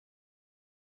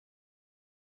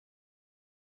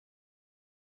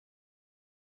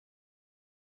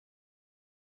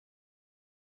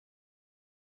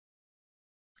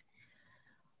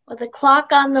Well, the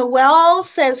clock on the wall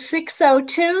says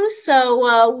 6:02,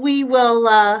 so we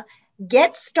will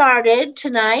get started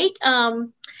tonight.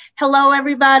 Hello,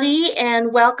 everybody,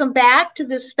 and welcome back to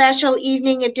this special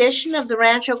evening edition of the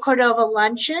Rancho Cordova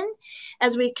Luncheon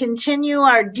as we continue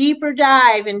our deeper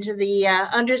dive into the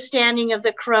understanding of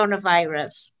the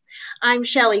coronavirus. I'm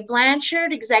Shelley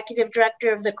Blanchard, Executive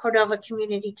Director of the Cordova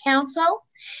Community Council,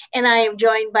 and I am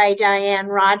joined by Diane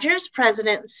Rogers,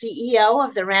 President and CEO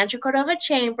of the Rancho Cordova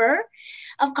Chamber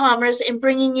of Commerce, in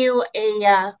bringing you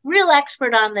a real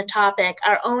expert on the topic,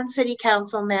 our own City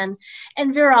Councilman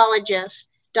and virologist,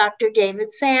 Dr.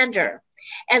 David Sander.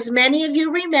 As many of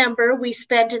you remember, we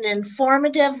spent an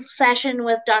informative session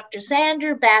with Dr.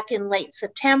 Sander back in late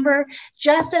September,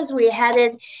 just as we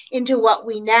headed into what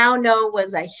we now know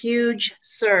was a huge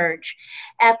surge.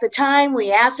 At the time,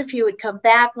 we asked if he would come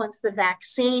back once the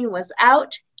vaccine was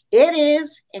out. It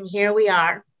is, and here we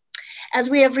are. As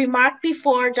we have remarked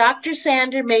before, Dr.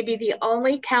 Sander may be the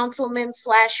only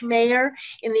councilman/mayor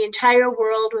in the entire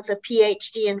world with a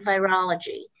PhD in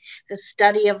virology, the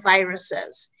study of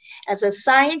viruses. As a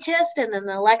scientist and an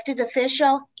elected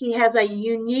official, he has a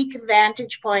unique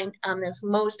vantage point on this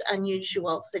most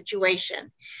unusual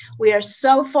situation. We are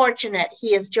so fortunate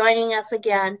he is joining us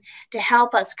again to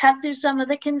help us cut through some of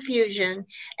the confusion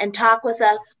and talk with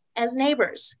us as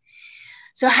neighbors.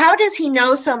 So how does he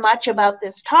know so much about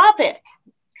this topic?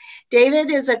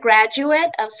 David is a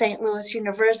graduate of St. Louis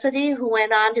University who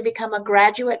went on to become a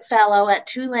graduate fellow at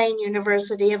Tulane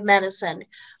University of Medicine,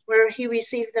 where he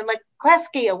received the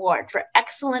McCleskey Award for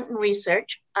excellent in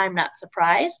research, I'm not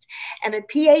surprised, and a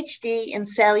PhD in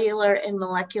cellular and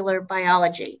molecular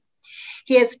biology.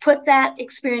 He has put that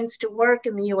experience to work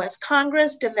in the U.S.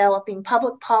 Congress, developing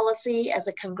public policy as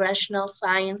a Congressional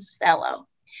Science Fellow.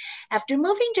 After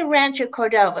moving to Rancho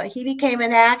Cordova, he became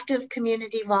an active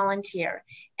community volunteer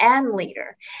and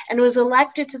leader and was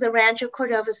elected to the Rancho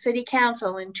Cordova City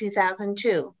Council in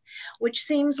 2002, which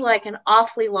seems like an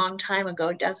awfully long time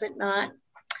ago, does it not?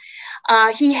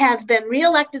 He has been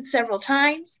reelected several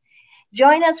times.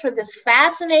 Join us for this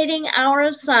fascinating hour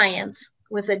of science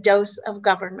with a dose of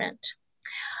government.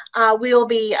 We will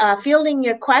be fielding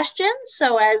your questions,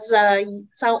 so as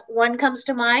one comes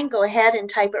to mind, go ahead and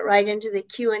type it right into the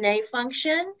Q&A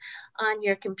function on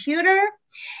your computer,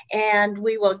 and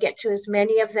we will get to as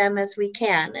many of them as we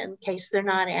can in case they're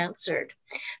not answered.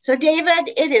 So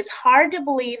David, it is hard to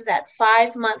believe that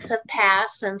 5 months have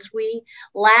passed since we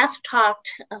last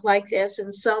talked like this,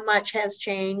 and so much has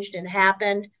changed and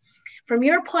happened. From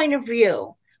your point of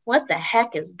view, what the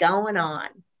heck is going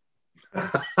on?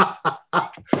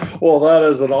 Well, that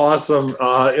is an awesome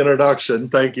introduction.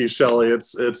 Thank you, Shelley.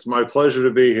 It's my pleasure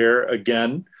to be here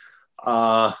again.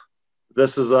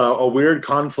 This is a weird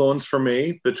confluence for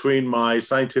me between my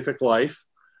scientific life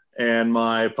and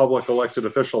my public elected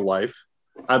official life.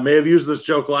 I may have used this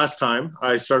joke last time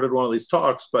I started one of these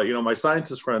talks, but my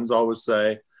scientist friends always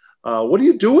say, what are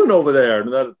you doing over there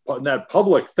in that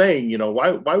public thing?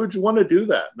 Why would you want to do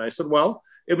that? And I said, well,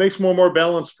 it makes me a more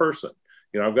balanced person.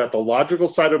 I've got the logical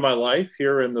side of my life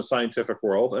here in the scientific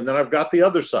world, and then I've got the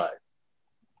other side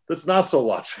that's not so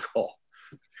logical.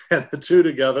 And the two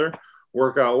together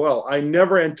work out well. I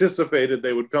never anticipated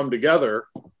they would come together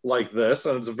like this,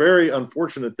 and it's very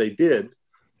unfortunate they did,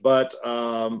 but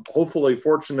hopefully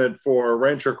fortunate for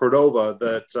Rancho Cordova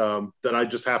that I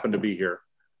just happened to be here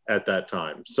at that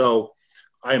time. So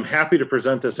I am happy to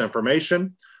present this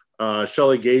information.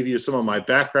 Shelley gave you some of my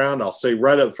background. I'll say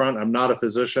right up front, I'm not a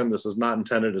physician. This is not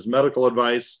intended as medical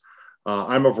advice.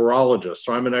 I'm a virologist,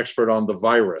 so I'm an expert on the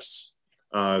virus.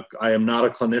 I am not a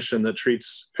clinician that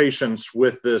treats patients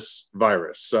with this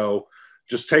virus. So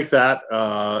just take that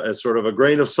as sort of a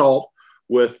grain of salt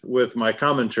with my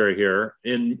commentary here.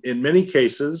 In many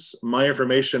cases, my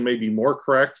information may be more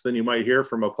correct than you might hear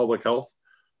from a public health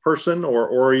person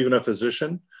or even a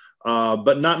physician,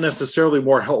 but not necessarily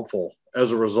more helpful.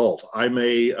 As a result, I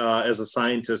may, as a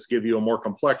scientist, give you a more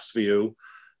complex view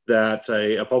that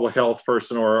a public health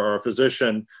person or a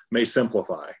physician may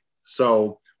simplify.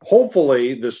 So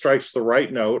hopefully this strikes the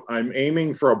right note. I'm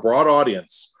aiming for a broad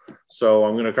audience. So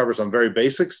I'm going to cover some very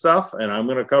basic stuff, and I'm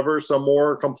going to cover some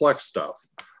more complex stuff.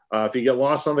 If you get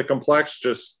lost on the complex,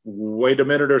 just wait a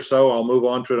minute or so. I'll move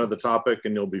on to another topic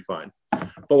and you'll be fine.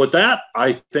 But with that,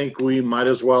 I think we might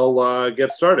as well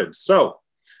get started. So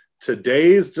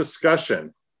today's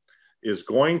discussion is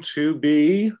going to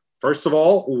be, first of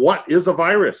all, what is a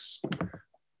virus?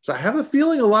 So I have a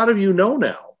feeling a lot of you know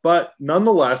now, but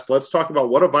nonetheless, let's talk about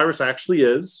what a virus actually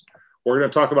is. We're going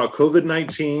to talk about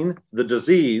COVID-19, the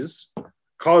disease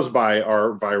caused by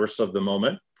our virus of the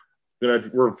moment. I'm going to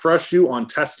refresh you on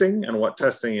testing and what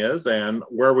testing is and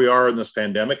where we are in this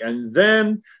pandemic, and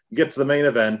then get to the main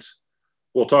event.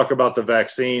 We'll talk about the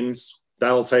vaccines.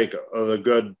 That'll take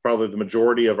probably the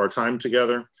majority of our time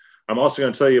together. I'm also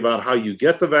going to tell you about how you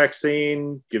get the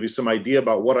vaccine, give you some idea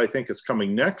about what I think is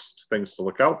coming next, things to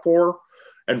look out for.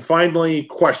 And finally,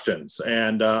 questions.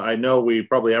 And I know we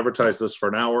probably advertised this for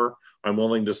an hour. I'm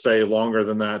willing to stay longer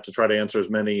than that to try to answer as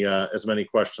many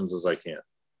questions as I can.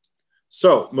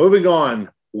 So moving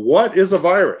on, what is a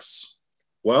virus?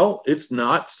 Well, it's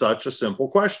not such a simple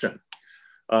question.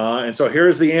 And so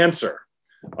here's the answer.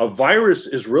 A virus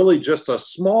is really just a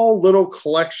small little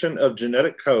collection of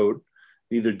genetic code,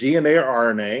 either DNA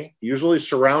or RNA, usually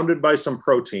surrounded by some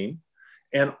protein.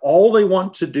 And all they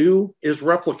want to do is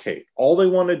replicate. All they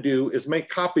want to do is make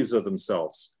copies of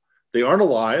themselves. They aren't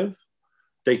alive.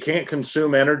 They can't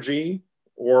consume energy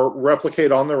or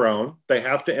replicate on their own. They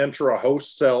have to enter a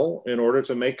host cell in order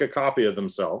to make a copy of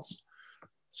themselves.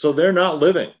 So they're not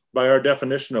living by our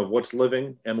definition of what's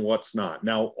living and what's not.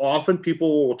 Now, often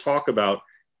people will talk about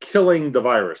killing the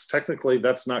virus. Technically,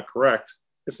 that's not correct.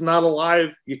 It's not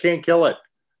alive. You can't kill it.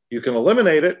 You can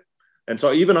eliminate it. And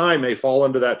so even I may fall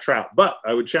into that trap. But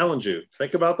I would challenge you,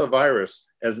 think about the virus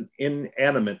as an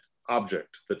inanimate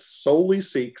object that solely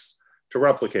seeks to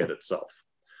replicate itself.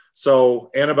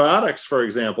 So antibiotics, for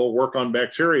example, work on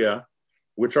bacteria,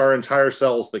 which are entire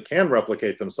cells that can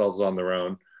replicate themselves on their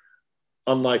own,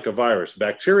 unlike a virus.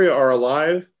 Bacteria are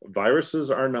alive, viruses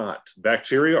are not.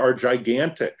 Bacteria are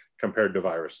gigantic compared to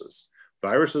viruses.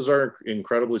 Viruses are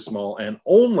incredibly small, and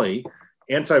only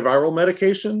antiviral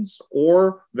medications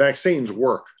or vaccines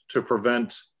work to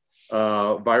prevent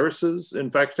viruses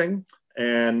infecting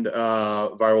and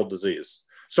viral disease.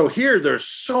 So here, there's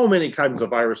so many kinds of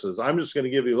viruses. I'm just going to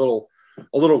give you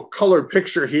a little colored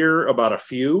picture here about a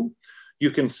few.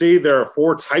 You can see there are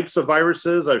 4 types of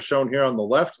viruses I've shown here on the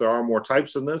left. There are more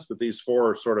types than this, but these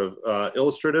 4 are sort of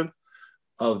illustrative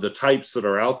of the types that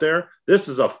are out there. This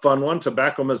is a fun one,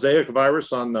 tobacco mosaic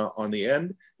virus on the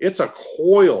end. It's a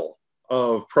coil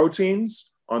of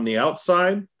proteins on the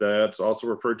outside that's also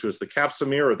referred to as the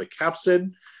capsomere or the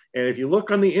capsid. And if you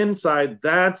look on the inside,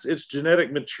 that's its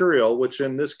genetic material, which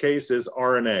in this case is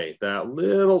RNA. That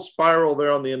little spiral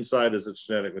there on the inside is its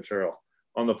genetic material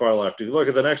on the far left. If you look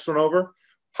at the next one over,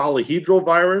 polyhedral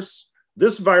virus.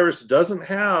 This virus doesn't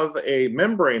have a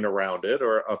membrane around it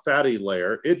or a fatty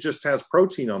layer. It just has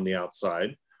protein on the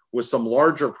outside with some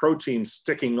larger proteins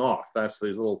sticking off. That's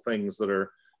these little things that are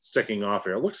sticking off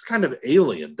here. It looks kind of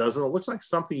alien, doesn't it? It looks like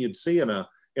something you'd see in a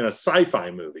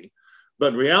sci-fi movie.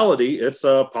 But in reality, it's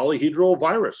a polyhedral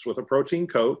virus with a protein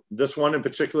coat. This one in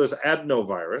particular is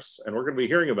adenovirus, and we're going to be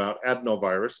hearing about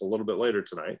adenovirus a little bit later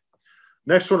tonight.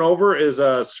 Next one over is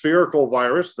a spherical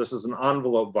virus. This is an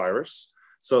envelope virus.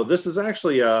 So this is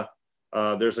actually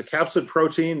there's a capsid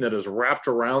protein that is wrapped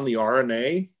around the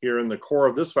RNA here in the core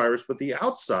of this virus, but the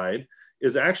outside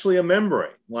is actually a membrane,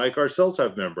 like our cells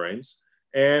have membranes,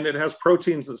 and it has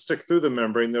proteins that stick through the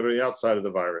membrane that are the outside of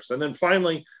the virus. And then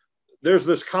finally, there's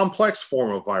this complex form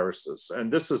of viruses,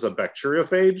 and this is a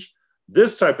bacteriophage.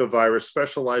 This type of virus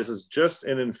specializes just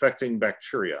in infecting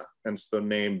bacteria, hence the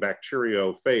name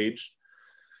bacteriophage.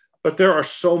 But there are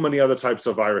so many other types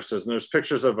of viruses, and there's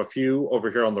pictures of a few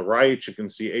over here on the right. You can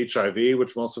see HIV,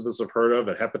 which most of us have heard of,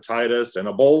 and hepatitis, and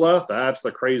Ebola. That's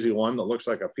the crazy one that looks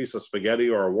like a piece of spaghetti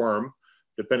or a worm,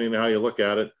 depending on how you look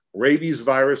at it. Rabies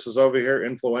virus is over here,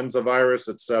 influenza virus,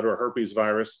 etc., herpes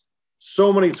virus.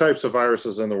 So many types of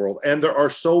viruses in the world, and there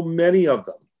are so many of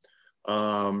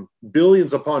them,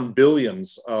 billions upon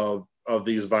billions of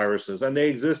these viruses, and they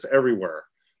exist everywhere,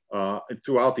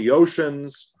 throughout the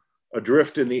oceans,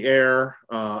 adrift in the air,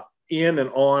 in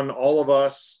and on all of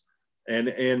us, and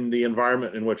in the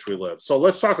environment in which we live. So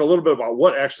let's talk a little bit about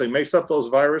what actually makes up those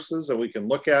viruses, and we can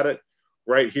look at it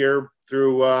right here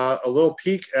through a little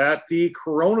peek at the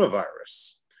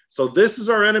coronavirus. So this is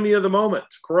our enemy of the moment,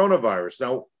 coronavirus.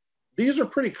 Now, these are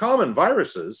pretty common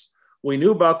viruses. We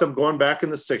knew about them going back in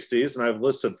the 60s, and I've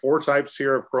listed 4 types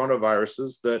here of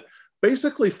coronaviruses that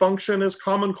basically function as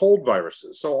common cold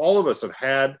viruses. So all of us have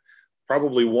had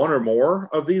probably 1 or more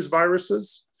of these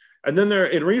viruses. And then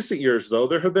in recent years, though,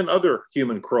 there have been other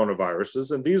human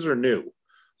coronaviruses, and these are new.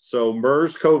 So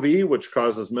MERS-CoV, which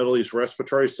causes Middle East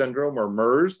Respiratory Syndrome, or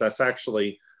MERS, that's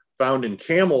actually found in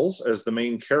camels as the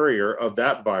main carrier of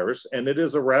that virus, and it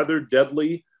is a rather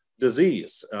deadly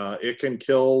disease. It can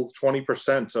kill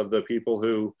 20% of the people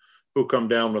who come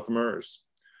down with MERS.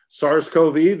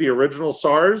 SARS-CoV, the original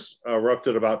SARS,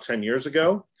 erupted about 10 years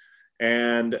ago.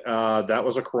 And that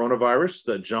was a coronavirus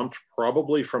that jumped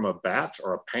probably from a bat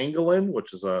or a pangolin,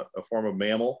 which is a form of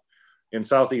mammal, in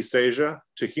Southeast Asia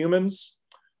to humans.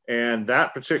 And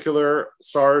that particular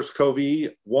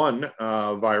SARS-CoV-1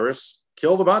 virus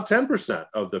killed about 10%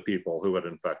 of the people who had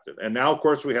infected. And now, of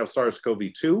course, we have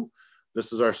SARS-CoV-2.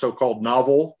 This is our so-called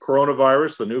novel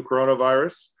coronavirus, the new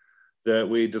coronavirus that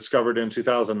we discovered in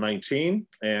 2019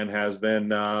 and has been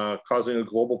causing a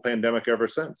global pandemic ever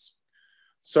since.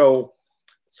 So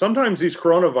sometimes these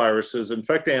coronaviruses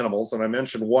infect animals, and I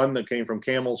mentioned one that came from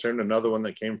camels here and another one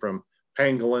that came from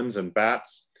pangolins and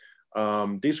bats.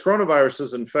 These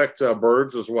coronaviruses infect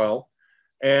birds as well.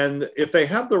 And if they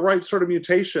have the right sort of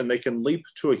mutation, they can leap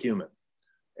to a human.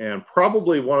 And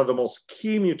probably one of the most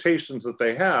key mutations that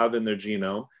they have in their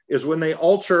genome is when they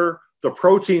alter the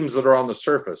proteins that are on the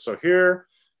surface. So here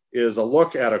is a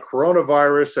look at a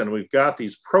coronavirus, and we've got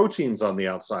these proteins on the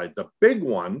outside. The big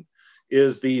one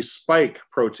is the spike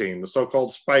protein, the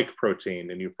so-called spike protein.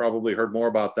 And you've probably heard more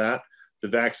about that. The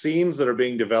vaccines that are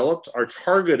being developed are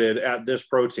targeted at this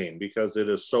protein because it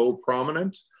is so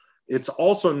prominent. It's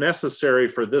also necessary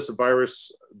for this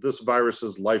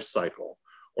virus's life cycle,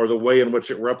 or the way in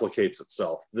which it replicates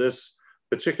itself. This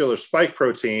particular spike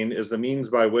protein is the means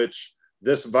by which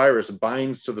this virus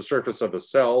binds to the surface of a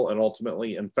cell and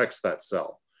ultimately infects that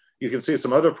cell. You can see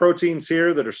some other proteins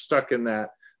here that are stuck in that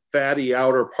fatty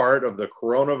outer part of the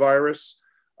coronavirus.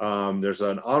 There's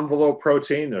an envelope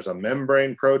protein, there's a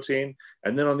membrane protein,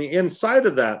 and then on the inside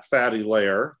of that fatty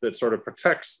layer that sort of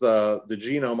protects the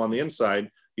genome on the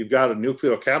inside, you've got a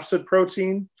nucleocapsid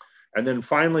protein, and then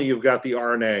finally you've got the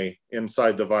RNA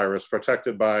inside the virus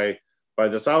protected by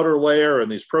this outer layer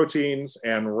and these proteins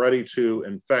and ready to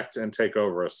infect and take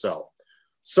over a cell.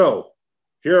 So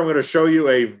here I'm going to show you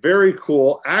a very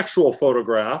cool actual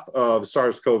photograph of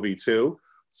SARS-CoV-2.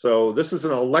 So this is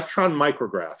an electron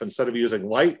micrograph. Instead of using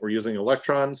light, we're using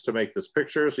electrons to make this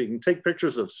picture. So you can take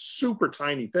pictures of super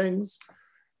tiny things.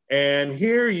 And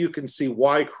here you can see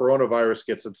why coronavirus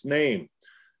gets its name.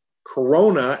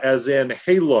 Corona as in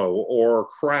halo or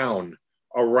crown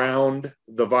around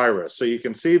the virus. So you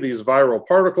can see these viral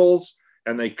particles,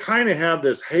 and they kind of have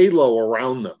this halo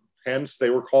around them. Hence, they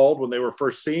were called, when they were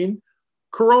first seen,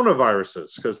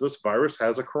 coronaviruses, because this virus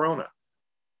has a corona.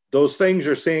 Those things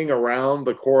you're seeing around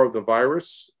the core of the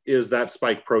virus is that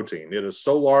spike protein. It is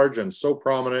so large and so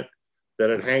prominent that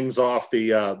it hangs off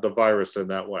the virus in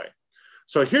that way.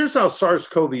 So here's how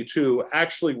SARS-CoV-2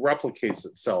 actually replicates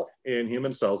itself in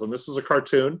human cells. And this is a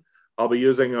cartoon. I'll be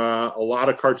using a lot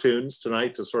of cartoons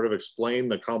tonight to sort of explain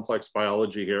the complex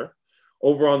biology here.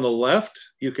 Over on the left,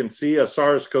 you can see a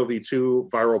SARS-CoV-2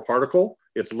 viral particle.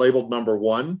 It's labeled number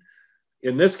 1.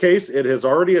 In this case, it has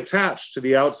already attached to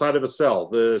the outside of a cell.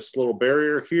 This little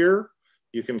barrier here,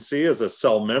 you can see is a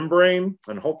cell membrane,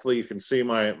 and hopefully you can see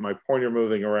my pointer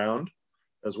moving around,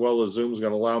 as well as Zoom's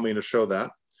going to allow me to show that.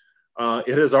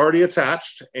 It is already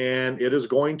attached, and it is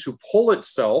going to pull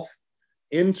itself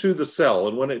into the cell.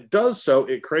 And when it does so,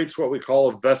 it creates what we call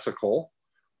a vesicle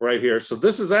right here. So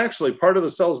this is actually part of the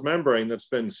cell's membrane that's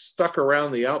been stuck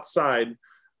around the outside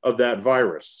of that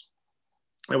virus.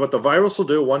 And what the virus will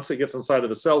do once it gets inside of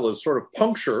the cell is sort of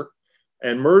puncture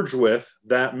and merge with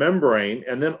that membrane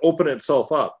and then open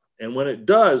itself up. And when it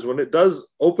does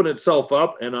open itself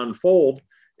up and unfold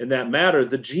in that matter,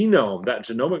 the genome, that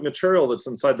genomic material that's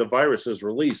inside the virus, is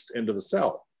released into the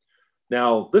cell.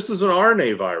 Now, this is an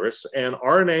RNA virus, and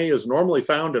RNA is normally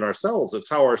found in our cells. It's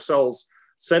how our cells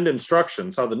send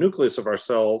instructions, how the nucleus of our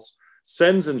cells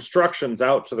sends instructions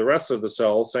out to the rest of the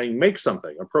cell saying, make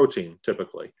something, a protein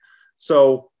typically.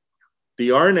 So the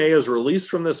RNA is released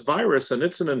from this virus, and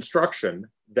it's an instruction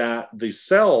that the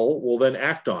cell will then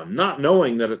act on, not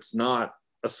knowing that it's not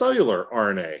a cellular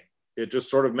RNA. It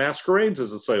just sort of masquerades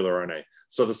as a cellular RNA.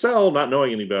 So the cell, not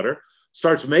knowing any better,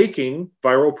 starts making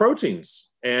viral proteins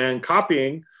and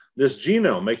copying this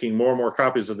genome, making more and more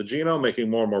copies of the genome, making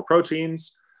more and more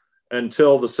proteins,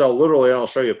 until the cell literally, and I'll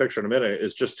show you a picture in a minute,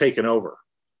 is just taken over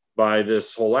by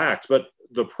this whole act. But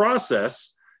the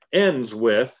process ends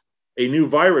with a new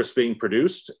virus being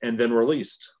produced and then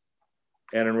released.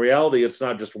 And in reality, it's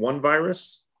not just one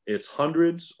virus, it's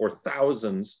hundreds or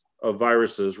thousands of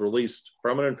viruses released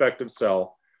from an infected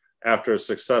cell after a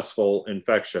successful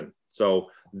infection. So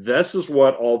this is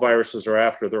what all viruses are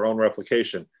after, their own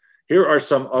replication. Here are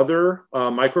some other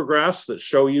micrographs that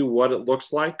show you what it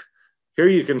looks like. Here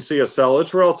you can see a cell.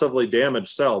 It's a relatively damaged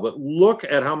cell, but look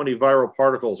at how many viral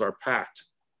particles are packed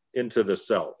into this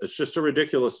cell. It's just a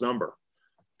ridiculous number.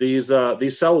 These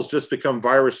cells just become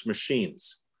virus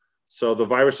machines. So the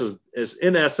virus is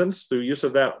in essence, through use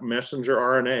of that messenger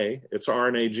RNA, its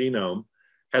RNA genome,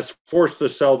 has forced the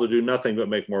cell to do nothing but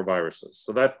make more viruses.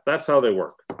 So that's how they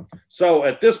work. So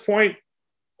at this point,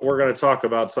 we're going to talk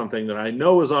about something that I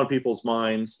know is on people's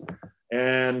minds,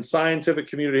 and scientific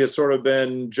community has sort of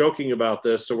been joking about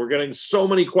this. So we're getting so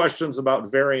many questions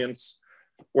about variants.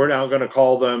 We're now going to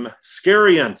call them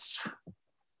scariants,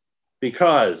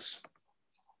 because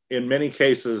in many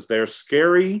cases they're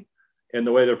scary in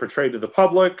the way they're portrayed to the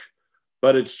public,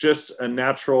 but it's just a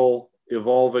natural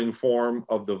evolving form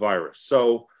of the virus.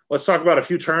 So let's talk about a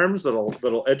few terms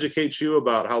that'll educate you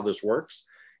about how this works.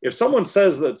 If someone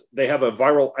says that they have a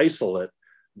viral isolate,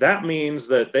 that means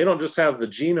that they don't just have the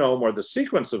genome or the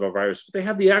sequence of a virus, but they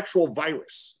have the actual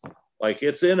virus. Like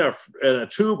it's in a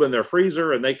tube in their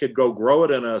freezer, and they could go grow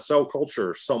it in a cell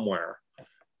culture somewhere.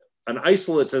 An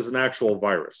isolate is an actual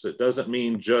virus. It doesn't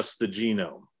mean just the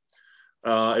genome.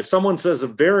 If someone says a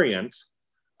variant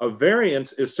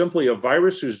is simply a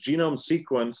virus whose genome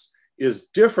sequence is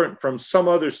different from some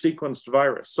other sequenced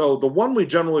virus. So the one we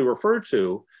generally refer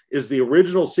to is the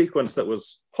original sequence that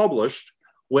was published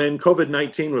when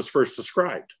COVID-19 was first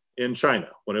described in China.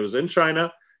 When it was in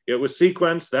China, it was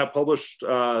sequenced. That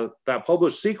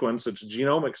published sequence, its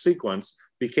genomic sequence,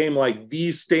 became like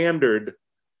the standard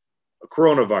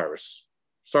coronavirus,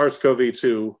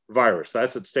 SARS-CoV-2 virus.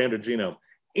 That's its standard genome.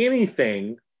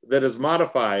 Anything that is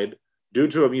modified due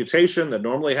to a mutation that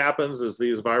normally happens as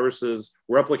these viruses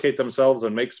replicate themselves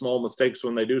and make small mistakes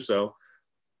when they do so,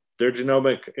 their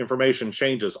genomic information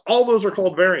changes. All those are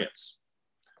called variants.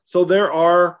 So there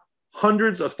are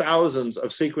hundreds of thousands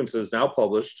of sequences now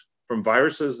published from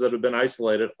viruses that have been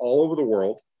isolated all over the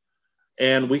world,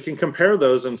 and we can compare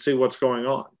those and see what's going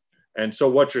on. And so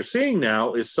what you're seeing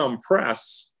now is some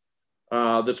press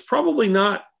that's probably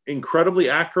not incredibly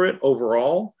accurate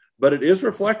overall, but it is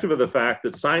reflective of the fact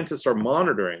that scientists are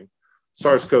monitoring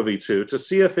SARS-CoV-2 to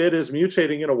see if it is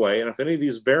mutating in a way, and if any of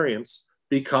these variants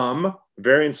become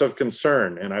variants of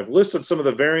concern. And I've listed some of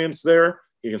the variants there.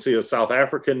 You can see a South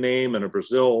African name and a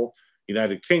Brazil,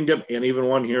 United Kingdom, and even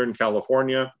one here in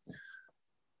California.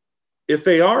 If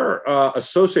they are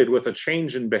associated with a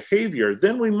change in behavior,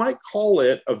 then we might call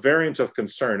it a variant of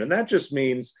concern. And that just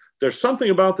means there's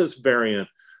something about this variant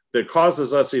that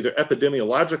causes us either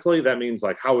epidemiologically, that means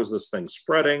like how is this thing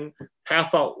spreading,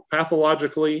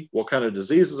 pathologically, what kind of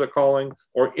disease is it calling,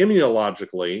 or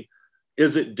immunologically,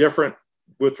 is it different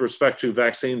with respect to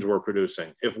vaccines we're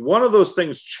producing? If one of those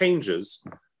things changes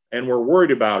and we're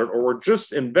worried about it, or we're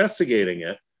just investigating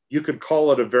it, you could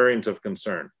call it a variant of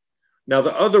concern. Now,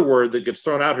 the other word that gets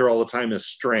thrown out here all the time is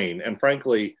strain. And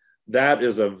frankly, that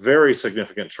is a very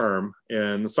significant term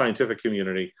in the scientific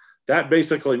community. That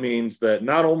basically means that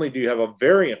not only do you have a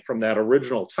variant from that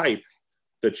original type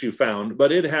that you found,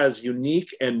 but it has unique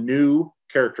and new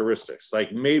characteristics.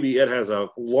 Like maybe it has a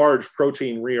large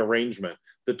protein rearrangement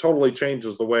that totally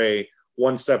changes the way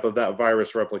one step of that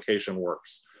virus replication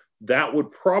works. That would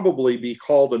probably be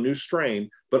called a new strain,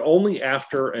 but only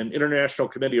after an international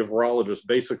committee of virologists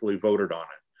basically voted on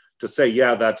it to say,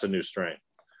 yeah, that's a new strain.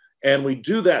 And we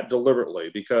do that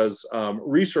deliberately because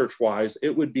research-wise,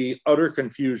 it would be utter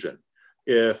confusion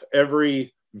if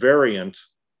every variant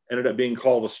ended up being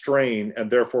called a strain and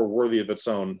therefore worthy of its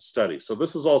own study. So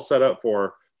this is all set up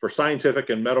for scientific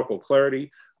and medical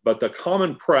clarity, but the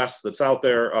common press that's out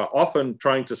there often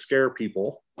trying to scare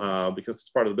people because it's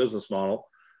part of the business model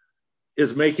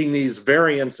is making these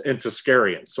variants into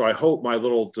scariants. So I hope my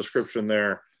little description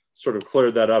there sort of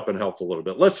cleared that up and helped a little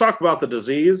bit. Let's talk about the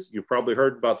disease. You've probably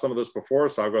heard about some of this before,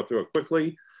 so I'll go through it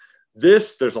quickly.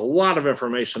 There's a lot of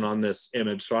information on this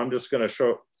image, so I'm just going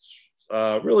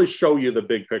to really show you the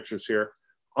big pictures here.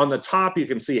 On the top, you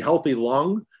can see healthy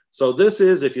lung. So this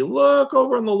is, if you look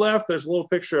over on the left, there's a little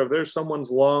picture of there's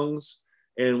someone's lungs.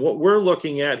 And what we're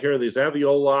looking at here are these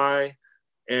alveoli,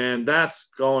 and that's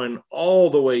going all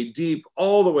the way deep,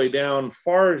 all the way down,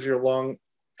 far as your lung,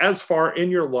 as far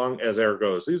in your lung as air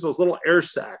goes. These are those little air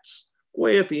sacs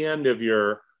way at the end of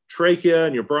your trachea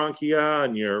and your bronchia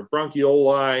and your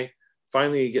bronchioli.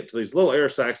 Finally, you get to these little air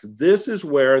sacs. This is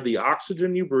where the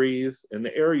oxygen you breathe and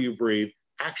the air you breathe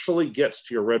actually gets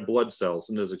to your red blood cells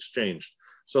and is exchanged.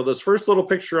 So this first little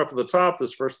picture up at the top,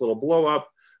 this first little blow up,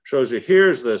 shows you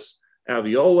here's this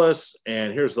alveolus,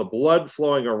 and here's the blood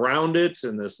flowing around it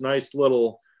in this nice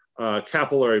little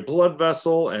capillary blood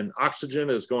vessel, and oxygen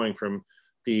is going from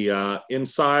the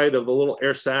inside of the little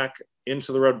air sac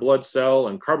into the red blood cell,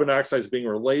 and carbon dioxide is being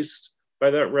released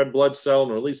by that red blood cell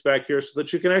and released back here so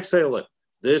that you can exhale it.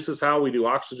 This is how we do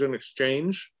oxygen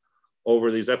exchange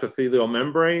over these epithelial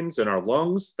membranes in our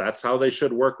lungs. That's how they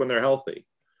should work when they're healthy.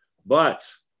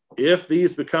 But if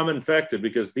these become infected,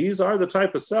 because these are the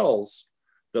type of cells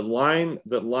that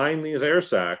line these air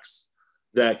sacs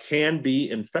that can be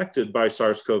infected by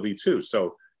SARS-CoV-2.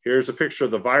 So Here's a picture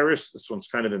of the virus. This one's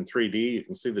kind of in 3D. You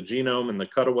can see the genome and the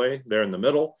cutaway there in the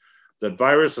middle. The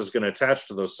virus is going to attach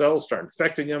to those cells, start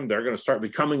infecting them. They're going to start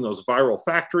becoming those viral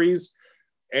factories,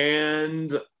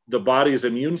 and the body's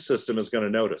immune system is going to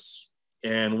notice.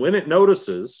 And when it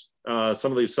notices,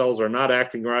 some of these cells are not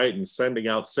acting right and sending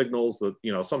out signals that,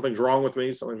 something's wrong with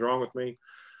me, something's wrong with me.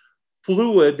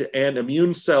 Fluid and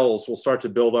immune cells will start to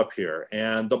build up here,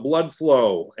 and the blood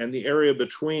flow and the area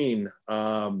between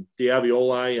the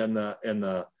alveoli and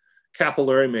the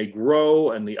capillary may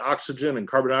grow, and the oxygen and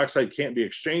carbon dioxide can't be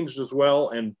exchanged as well.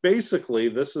 And basically,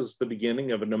 this is the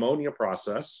beginning of a pneumonia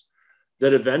process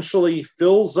that eventually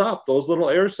fills up those little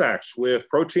air sacs with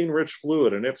protein-rich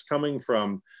fluid, and it's coming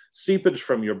from seepage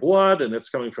from your blood, and it's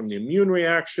coming from the immune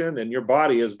reaction, and your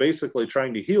body is basically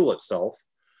trying to heal itself.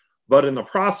 But in the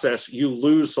process, you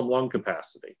lose some lung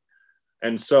capacity.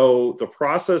 And so the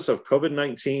process of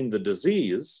COVID-19, the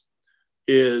disease,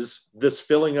 is this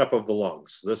filling up of the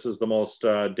lungs. This is the most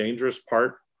dangerous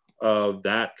part of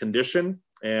that condition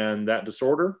and that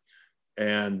disorder.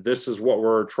 And this is what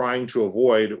we're trying to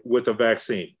avoid with a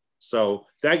vaccine. So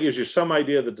that gives you some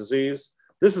idea of the disease.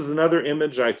 This is another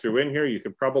image I threw in here. You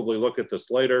could probably look at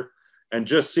this later and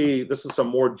just see, this is some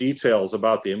more details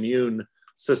about the immune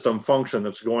system function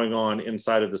that's going on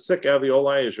inside of the sick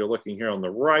alveoli, as you're looking here on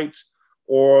the right,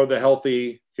 or the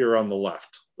healthy here on the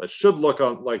left. That should look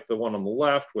like the one on the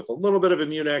left with a little bit of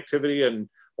immune activity and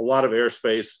a lot of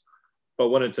airspace. But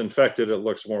when it's infected, it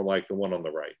looks more like the one on the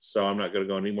right. So I'm not going to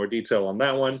go into any more detail on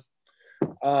that one.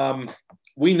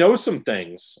 We know some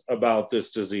things about this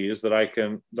disease that I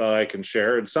can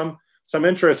share, and some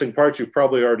interesting parts you've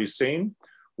probably already seen.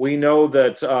 We know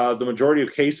that the majority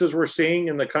of cases we're seeing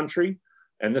in the country,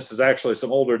 and this is actually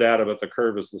some older data, but the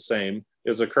curve is the same,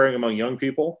 is occurring among young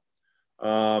people.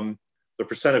 The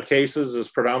percent of cases is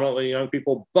predominantly young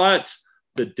people, but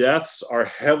the deaths are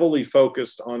heavily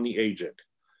focused on the aged.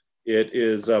 It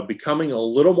is becoming a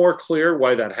little more clear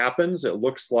why that happens. It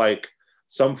looks like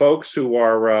some folks who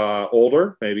are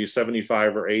older, maybe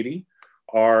 75 or 80,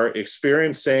 are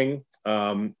experiencing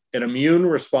an immune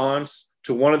response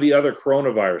to one of the other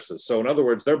coronaviruses. So in other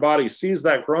words, their body sees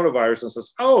that coronavirus and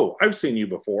says, oh, I've seen you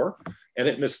before. And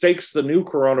it mistakes the new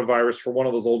coronavirus for one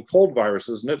of those old cold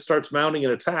viruses, and it starts mounting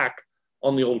an attack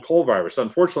on the old cold virus.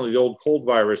 Unfortunately, the old cold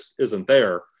virus isn't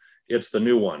there. It's the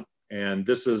new one. And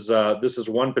this is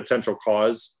one potential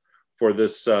cause for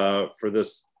this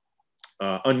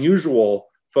unusual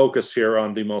focus here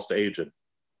on the most aged.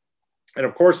 And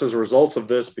of course, as a result of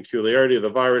this peculiarity of the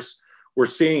virus, we're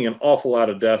seeing an awful lot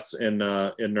of deaths in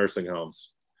nursing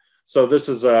homes. So this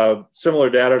is similar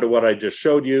data to what I just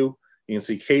showed you. You can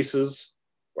see cases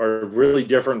are really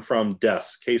different from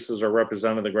deaths. Cases are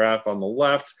represented in the graph on the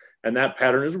left, and that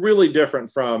pattern is really different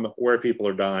from where people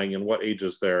are dying and what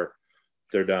ages they're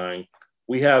dying.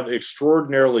 We have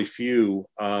extraordinarily few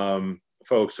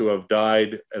folks who have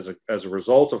died as a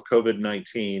result of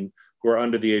COVID-19 who are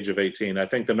under the age of 18. I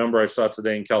think the number I saw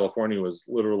today in California was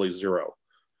literally 0.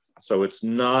 So it's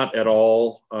not at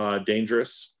all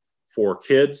dangerous for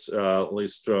kids, at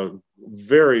least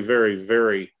very, very,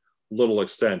 very little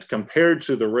extent compared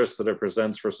to the risk that it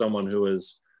presents for someone who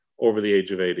is over the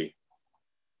age of 80.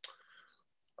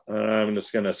 I'm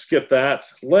just going to skip that.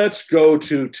 Let's go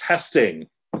to testing.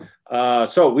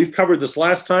 So we've covered this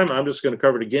last time. I'm just going to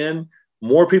cover it again.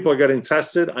 More people are getting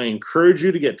tested. I encourage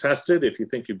you to get tested if you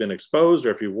think you've been exposed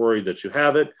or if you're worried that you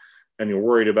have it and you're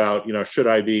worried about, should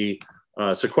I be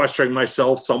sequestering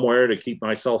myself somewhere to keep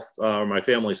myself or my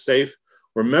family safe.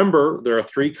 Remember, there are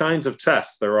 3 kinds of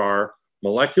tests. There are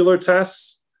molecular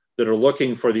tests that are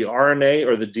looking for the RNA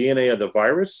or the DNA of the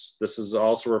virus. This is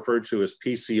also referred to as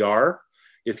PCR.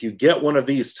 If you get one of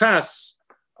these tests,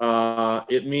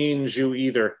 it means you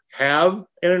either have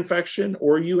an infection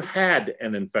or you had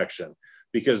an infection,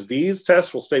 because these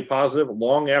tests will stay positive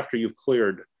long after you've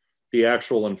cleared the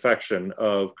actual infection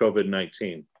of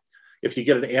COVID-19. If you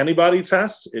get an antibody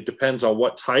test, it depends on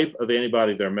what type of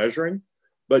antibody they're measuring,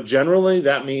 but generally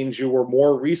that means you were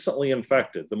more recently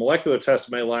infected. The molecular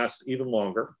test may last even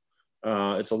longer.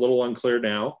 It's a little unclear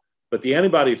now, but the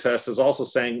antibody test is also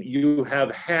saying you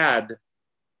have had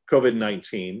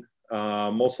COVID-19.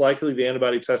 Most likely the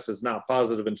antibody test is not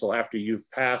positive until after you've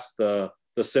passed the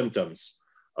symptoms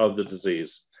of the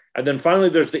disease. And then finally,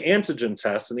 there's the antigen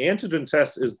test, and the antigen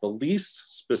test is the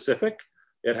least specific.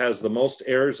 It has the most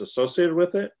errors associated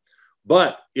with it,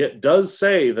 but it does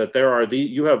say that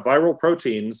you have viral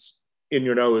proteins in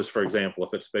your nose, for example,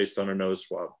 if it's based on a nose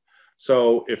swab.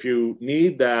 So if you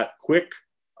need that quick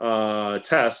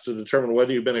test to determine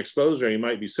whether you've been exposed or you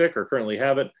might be sick or currently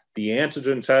have it. The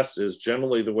antigen test is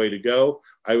generally the way to go.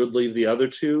 I would leave the other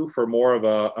two for more of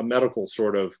a medical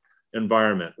sort of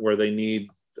environment where they need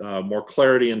more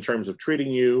clarity in terms of treating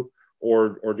you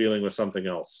or dealing with something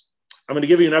else. I'm going to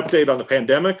give you an update on the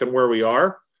pandemic and where we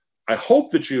are. I hope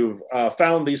that you've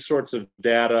found these sorts of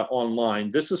data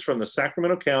online. This is from the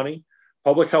Sacramento County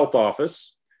Public Health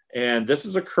Office. And this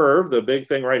is a curve, the big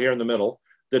thing right here in the middle,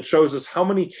 that shows us how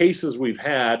many cases we've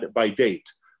had by date.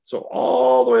 So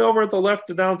all the way over at the left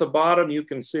and down at the bottom, you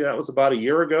can see that was about a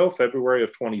year ago, February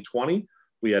of 2020.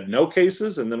 We had no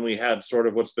cases, and then we had sort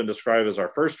of what's been described as our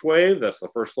first wave. That's the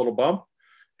first little bump.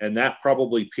 And that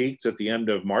probably peaked at the end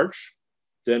of March.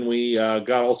 Then we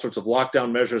got all sorts of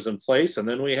lockdown measures in place. And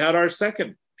then we had our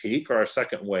second peak, or our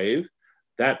second wave.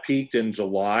 That peaked in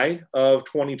July of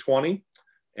 2020.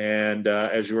 And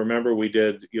as you remember, we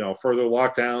did, further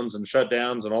lockdowns and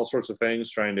shutdowns and all sorts of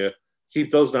things, trying to keep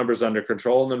those numbers under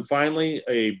control. And then finally,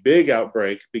 a big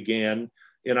outbreak began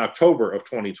in October of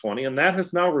 2020. And that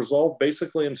has now resolved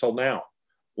basically until now,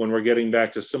 when we're getting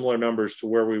back to similar numbers to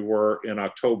where we were in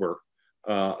October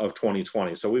of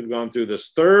 2020. So we've gone through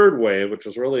this third wave, which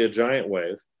is really a giant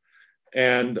wave.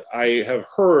 And I have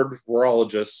heard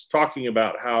virologists talking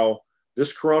about how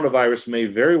this coronavirus may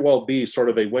very well be sort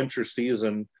of a winter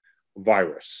season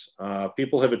virus.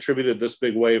 People have attributed this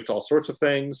big wave to all sorts of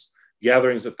things,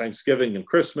 gatherings at Thanksgiving and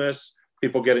Christmas,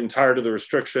 people getting tired of the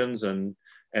restrictions and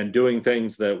doing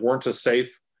things that weren't as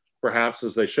safe, perhaps,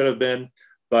 as they should have been.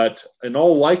 But in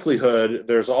all likelihood,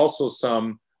 there's also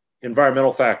some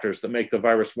environmental factors that make the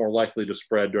virus more likely to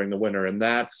spread during the winter. And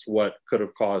that's what could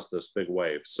have caused this big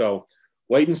wave. So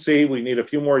wait and see. We need a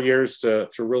few more years to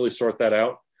really sort that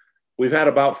out. We've had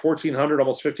about 1,400,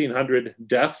 almost 1,500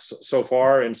 deaths so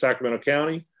far in Sacramento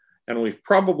County, and we've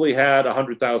probably had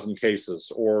 100,000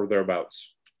 cases or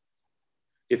thereabouts.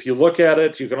 If you look at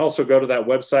it, you can also go to that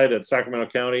website at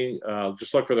Sacramento County,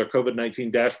 just look for their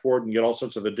COVID-19 dashboard and get all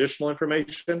sorts of additional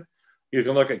information. You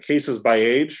can look at cases by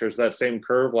age. There's that same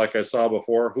curve like I saw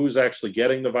before, who's actually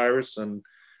getting the virus and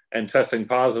testing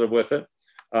positive with it.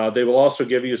 They will also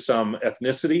give you some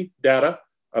ethnicity data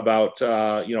about,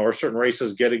 are certain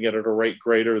races getting it at a rate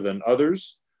greater than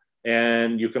others.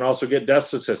 And you can also get death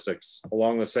statistics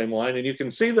along the same line. And you can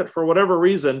see that for whatever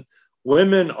reason,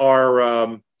 women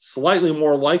are slightly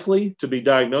more likely to be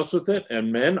diagnosed with it, and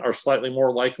men are slightly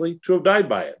more likely to have died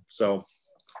by it. So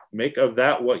make of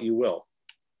that what you will.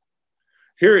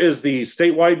 Here is the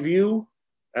statewide view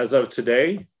as of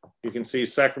today. You can see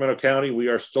Sacramento County, we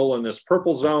are still in this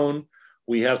purple zone.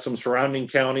 We have some surrounding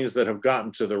counties that have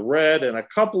gotten to the red, and a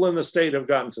couple in the state have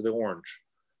gotten to the orange.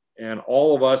 And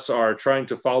all of us are trying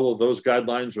to follow those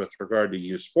guidelines with regard to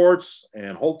youth sports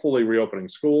and hopefully reopening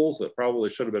schools that probably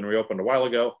should have been reopened a while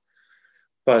ago.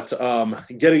 But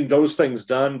getting those things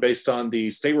done based on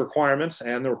the state requirements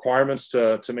and the requirements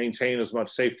to maintain as much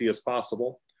safety as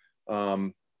possible,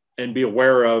 and be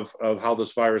aware of how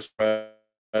this virus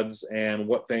spreads and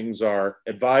what things are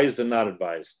advised and not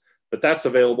advised. But that's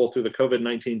available through the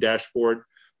COVID-19 dashboard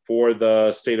for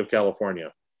the state of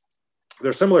California. There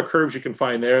are similar curves you can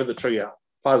find there that show you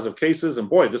positive cases. And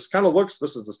boy, this is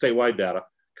the statewide data,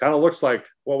 kind of looks like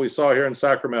what we saw here in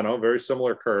Sacramento, very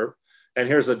similar curve. And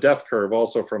here's a death curve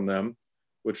also from them,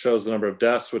 which shows the number of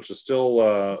deaths, which is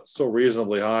still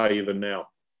reasonably high even now.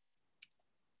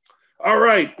 All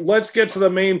right, let's get to the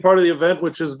main part of the event,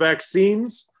 which is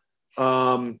vaccines.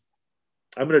 I'm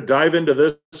going to dive into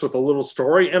this with a little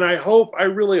story, and I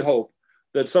really hope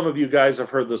that some of you guys have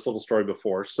heard this little story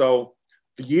before. So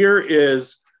the year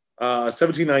is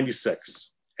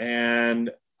 1796, and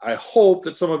I hope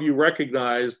that some of you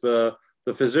recognize the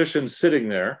physician sitting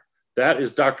there. That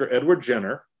is Dr. Edward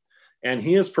Jenner, and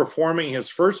he is performing his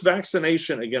first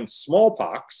vaccination against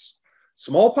smallpox.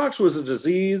 Smallpox was a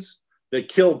disease that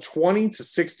killed 20 to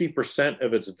 60%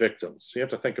 of its victims. You have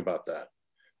to think about that.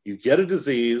 You get a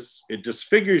disease, it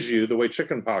disfigures you the way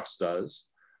chickenpox does,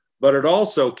 but it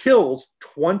also kills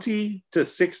 20 to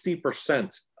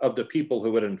 60% of the people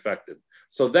who it infected.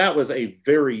 So that was a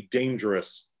very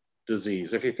dangerous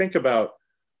disease. If you think about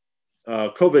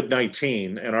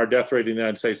COVID-19, and our death rate in the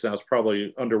United States now is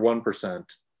probably under 1%,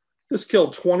 this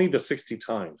killed 20 to 60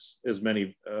 times as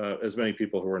many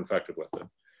people who were infected with it.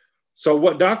 So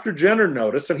what Dr. Jenner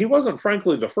noticed, and he wasn't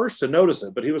frankly the first to notice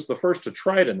it, but he was the first to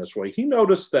try it in this way. He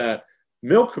noticed that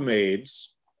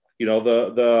milkmaids,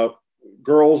 the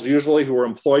girls usually who were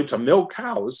employed to milk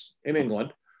cows in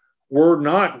England, were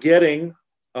not getting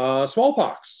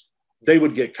smallpox. They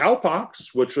would get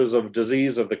cowpox, which was a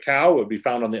disease of the cow. It would be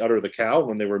found on the udder of the cow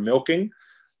when they were milking.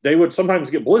 they would sometimes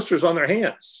get blisters on their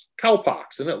hands,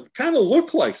 cowpox, and it kind of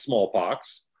looked like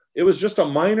smallpox. It was just a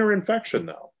minor infection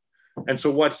though. And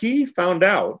so what he found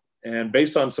out, and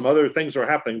based on some other things that were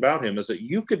happening about him, is that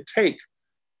you could take,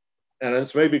 and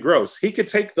this may be gross, he could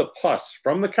take the pus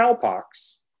from the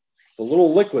cowpox, the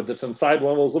little liquid that's inside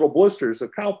one of those little blisters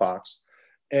of cowpox,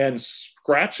 and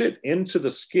scratch it into the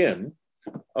skin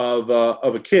of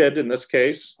a kid, in this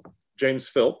case, James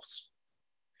Phipps,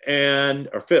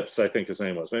 or Phipps, I think his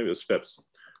name was, maybe it was Phipps.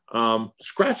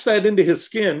 Scratch that into his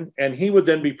skin, and he would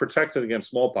then be protected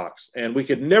against smallpox. And we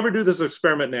could never do this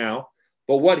experiment now,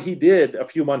 but what he did a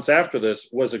few months after this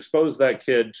was expose that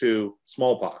kid to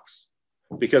smallpox,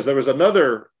 because there was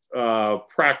another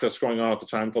practice going on at the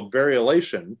time called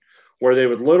variolation, where they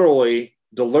would literally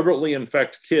deliberately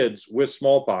infect kids with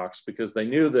smallpox because they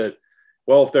knew that,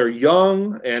 well, if they're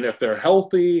young and if they're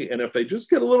healthy and if they just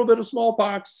get a little bit of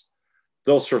smallpox,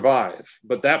 they'll survive.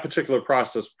 But that particular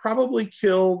process probably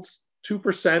killed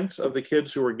 2% of the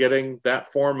kids who were getting that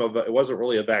form of, it wasn't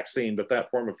really a vaccine, but that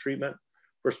form of treatment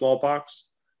for smallpox.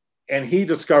 And he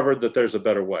discovered that there's a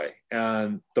better way.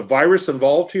 And the virus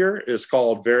involved here is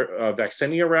called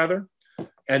vaccinia, rather.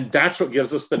 And that's what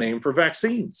gives us the name for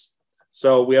vaccines.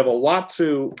 So we have a lot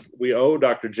we owe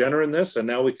Dr. Jenner in this, and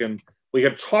now we can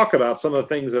talk about some of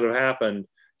the things that have happened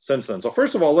since then. So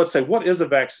first of all, let's say, what is a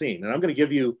vaccine? And I'm going to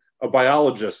give you a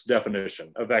biologist's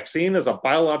definition. A vaccine is a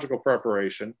biological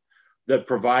preparation that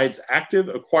provides active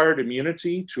acquired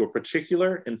immunity to a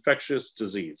particular infectious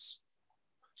disease.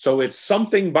 So it's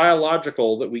something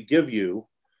biological that we give you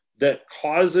that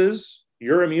causes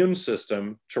your immune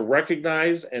system to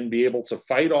recognize and be able to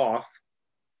fight off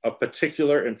a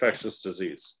particular infectious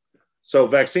disease. So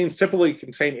vaccines typically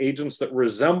contain agents that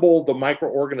resemble the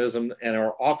microorganism and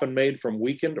are often made from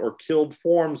weakened or killed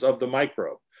forms of the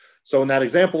microbe. So in that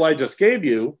example I just gave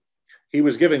you, he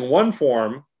was giving one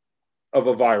form of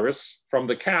a virus from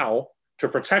the cow to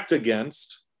protect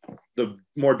against the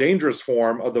more dangerous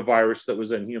form of the virus that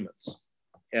was in humans.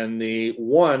 And the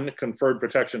one conferred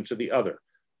protection to the other.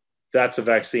 That's a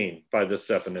vaccine by this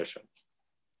definition.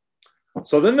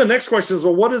 So then the next question is,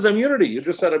 well, what is immunity? You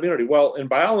just said immunity. Well, in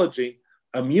biology,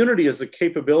 immunity is the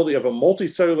capability of a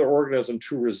multicellular organism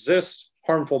to resist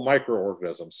harmful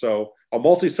microorganisms. So a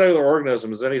multicellular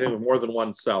organism is anything with more than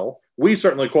one cell. We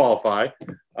certainly qualify.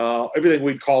 Everything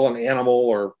we'd call an animal,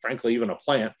 or frankly, even a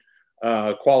plant,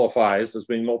 qualifies as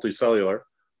being multicellular.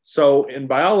 So in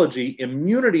biology,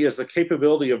 immunity is the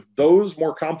capability of those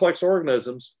more complex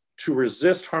organisms to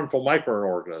resist harmful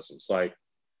microorganisms like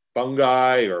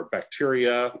fungi or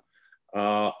bacteria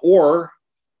or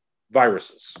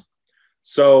viruses.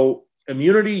 So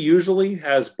immunity usually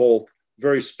has both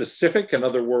very specific, in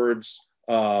other words,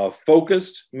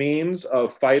 focused means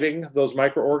of fighting those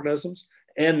microorganisms,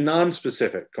 and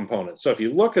non-specific components. So if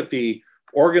you look at the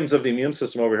organs of the immune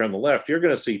system over here on the left, you're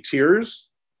going to see tears.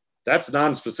 That's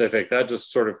non-specific. That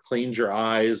just sort of cleans your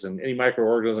eyes, and any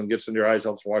microorganism gets into your eyes,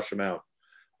 helps wash them out.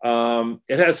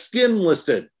 It has skin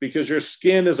listed because your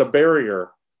skin is a barrier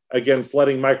against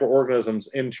letting microorganisms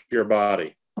into your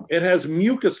body. It has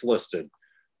mucus listed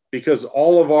because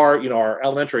all of our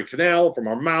alimentary canal, from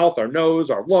our mouth, our nose,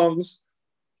 our lungs,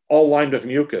 all lined with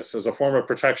mucus as a form of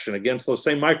protection against those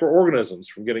same microorganisms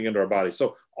from getting into our body.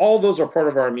 So all those are part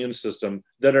of our immune system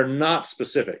that are not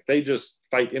specific. They just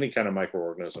fight any kind of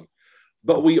microorganism.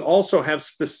 But we also have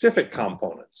specific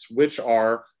components, which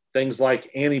are things like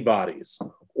antibodies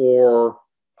or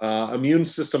immune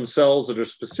system cells that are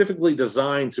specifically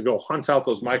designed to go hunt out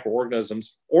those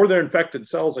microorganisms or their infected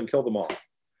cells and kill them off.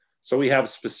 So we have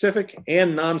specific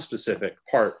and non-specific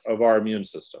part of our immune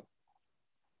system.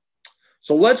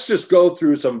 So let's just go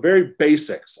through some very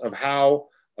basics of how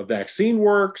a vaccine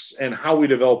works and how we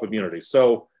develop immunity.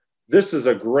 So this is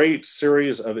a great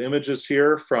series of images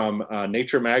here from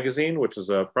Nature magazine, which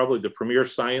is probably the premier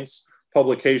science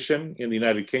publication in the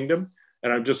United Kingdom.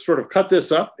 And I've just sort of cut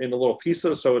this up into little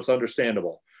pieces so it's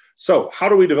understandable. So how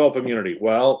do we develop immunity?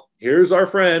 Well, here's our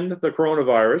friend, the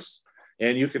coronavirus.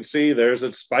 And you can see there's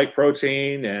its spike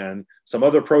protein and some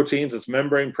other proteins, its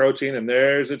membrane protein, and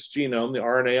there's its genome, the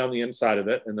RNA on the inside of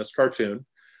it in this cartoon.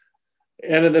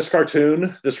 And in this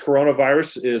cartoon, this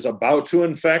coronavirus is about to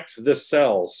infect this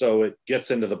cell. So it gets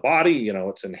into the body,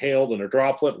 it's inhaled in a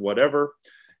droplet, whatever.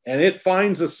 And it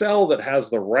finds a cell that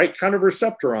has the right kind of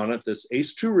receptor on it, this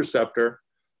ACE2 receptor.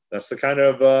 That's the kind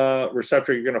of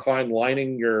receptor you're going to find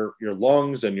lining your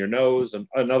lungs and your nose and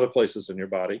other places in your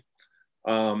body.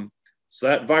 So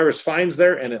that virus finds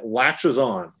there and it latches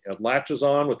on. It latches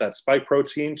on with that spike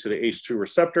protein to the ACE2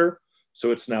 receptor.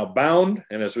 So it's now bound.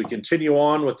 And as we continue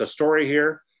on with the story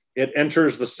here, it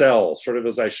enters the cell, sort of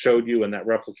as I showed you in that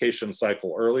replication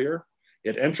cycle earlier.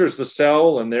 It enters the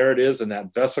cell, and there it is in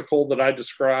that vesicle that I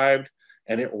described,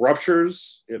 and it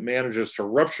ruptures. It manages to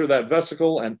rupture that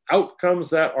vesicle, and out comes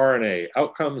that RNA,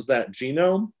 out comes that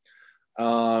genome,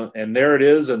 and there it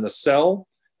is in the cell,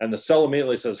 and the cell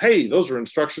immediately says, hey, those are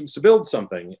instructions to build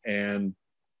something, and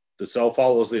the cell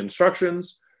follows the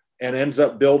instructions and ends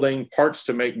up building parts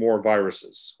to make more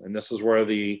viruses. And this is where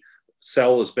the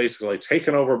cell is basically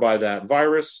taken over by that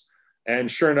virus.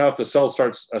 And sure enough, the cell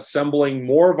starts assembling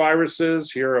more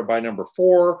viruses here by number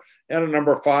 4 and a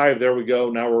number 5. There we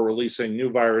go. Now we're releasing new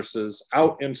viruses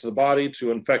out into the body to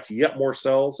infect yet more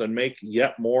cells and make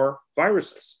yet more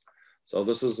viruses. So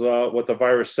this is what the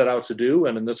virus set out to do.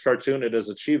 And in this cartoon, it has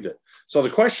achieved it. So the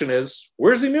question is,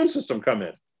 where's the immune system come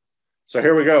in? So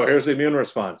here we go. Here's the immune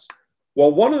response.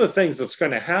 Well, one of the things that's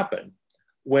going to happen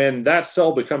when that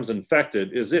cell becomes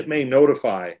infected is it may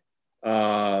notify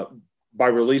by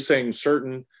releasing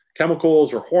certain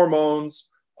chemicals or hormones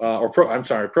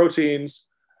proteins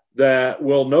that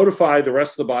will notify the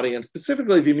rest of the body and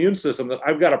specifically the immune system that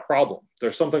I've got a problem.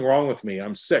 There's something wrong with me.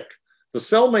 I'm sick. The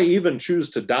cell may even choose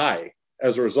to die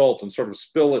as a result and sort of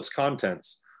spill its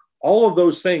contents. All of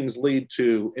those things lead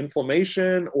to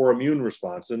inflammation or immune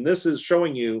response. And this is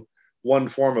showing you one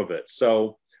form of it.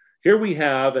 So here we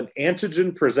have an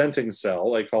antigen presenting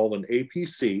cell, I call it an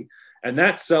APC, and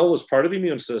that cell is part of the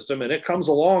immune system, and it comes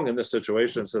along in this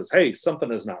situation and says, hey,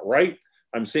 something is not right.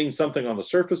 I'm seeing something on the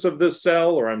surface of this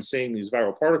cell, or I'm seeing these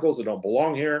viral particles that don't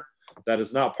belong here. That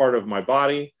is not part of my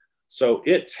body. So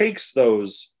it takes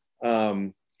those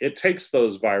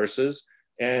viruses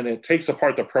and it takes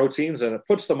apart the proteins and it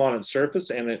puts them on its surface,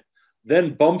 and it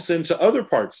then bumps into other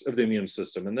parts of the immune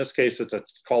system. In this case, it's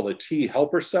called a T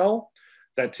helper cell.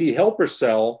 That T helper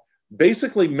cell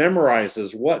basically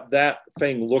memorizes what that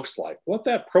thing looks like, what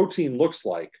that protein looks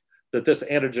like that this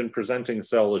antigen presenting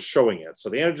cell is showing it. So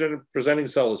the antigen presenting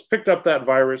cell has picked up that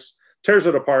virus, tears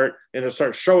it apart, and it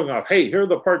starts showing off, hey, here are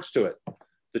the parts to it.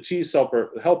 The T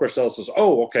helper cell says,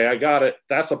 oh, okay, I got it.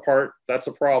 That's a part, that's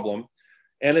a problem.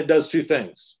 And it does two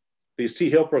things. These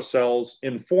T helper cells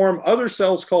inform other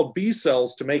cells called B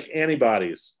cells to make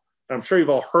antibodies. I'm sure you've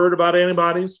all heard about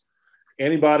antibodies.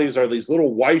 Antibodies are these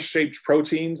little Y-shaped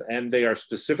proteins, and they are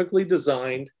specifically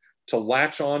designed to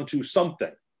latch on to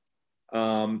something.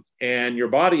 And your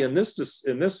body, in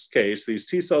this case, these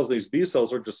T cells, these B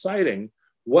cells are deciding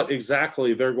what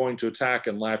exactly they're going to attack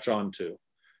and latch onto.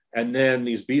 And then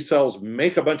these B cells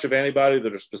make a bunch of antibody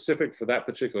that are specific for that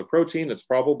particular protein. It's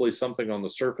probably something on the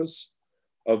surface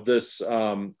of this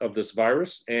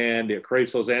virus, and it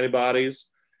creates those antibodies,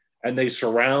 and they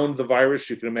surround the virus.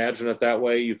 You can imagine it that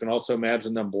way. You can also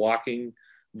imagine them blocking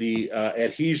the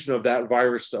adhesion of that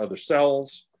virus to other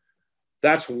cells.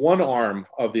 That's one arm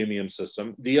of the immune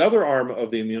system. The other arm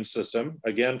of the immune system,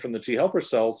 again from the T helper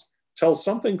cells, tells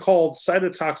something called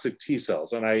cytotoxic T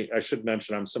cells. And I should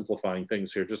mention, I'm simplifying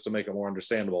things here just to make it more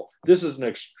understandable. This is an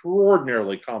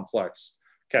extraordinarily complex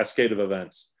cascade of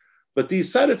events. But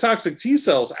these cytotoxic T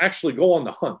cells actually go on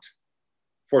the hunt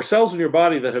for cells in your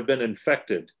body that have been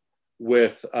infected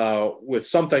with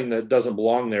something that doesn't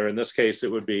belong there. In this case,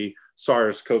 it would be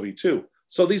SARS-CoV-2.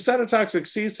 So these cytotoxic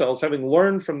C cells, having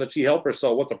learned from the T helper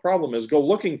cell what the problem is, go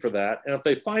looking for that. And if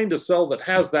they find a cell that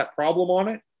has that problem on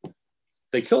it,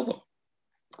 they kill them.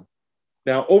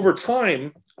 Now, over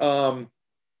time, the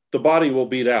body will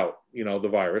beat out, the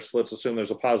virus. Let's assume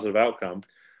there's a positive outcome.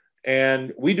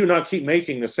 And we do not keep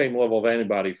making the same level of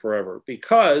antibody forever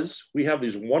because we have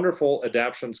these wonderful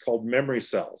adaptions called memory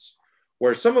cells,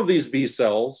 where some of these B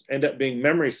cells end up being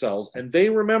memory cells, and they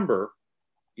remember,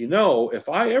 if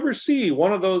I ever see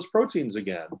one of those proteins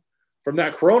again from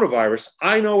that coronavirus,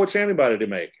 I know which antibody to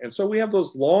make. And so we have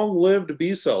those long-lived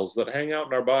B cells that hang out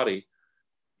in our body.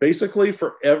 Basically,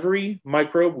 for every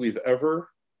microbe we've ever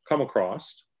come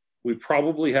across, we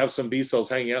probably have some B cells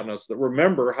hanging out in us that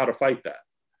remember how to fight that.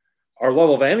 Our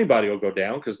level of antibody will go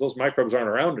down because those microbes aren't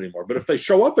around anymore. But if they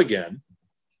show up again,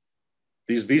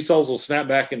 these B cells will snap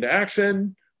back into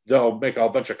action. They'll make a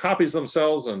bunch of copies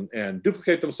themselves and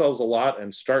duplicate themselves a lot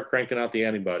and start cranking out the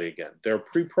antibody again. They're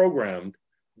pre-programmed,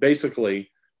 basically,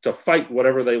 to fight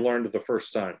whatever they learned the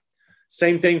first time.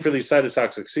 Same thing for these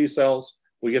cytotoxic C cells.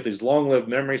 We get these long-lived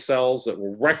memory cells that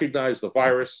will recognize the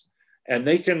virus, and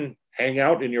they can hang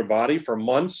out in your body for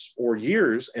months or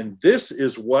years. And this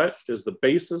is what is the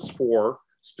basis for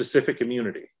specific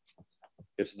immunity.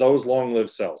 It's those long-lived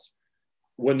cells.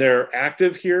 When they're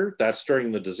active here, that's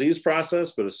during the disease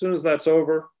process. But as soon as that's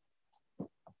over,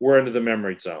 we're into the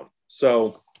memory zone.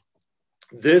 So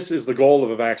this is the goal of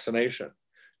a vaccination.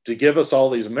 to give us all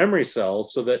these memory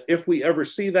cells so that if we ever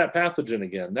see that pathogen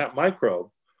again, that microbe,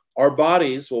 our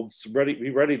bodies will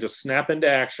be ready to snap into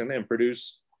action and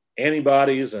produce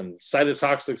antibodies and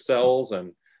cytotoxic cells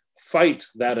and fight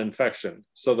that infection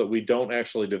so that we don't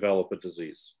actually develop a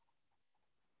disease.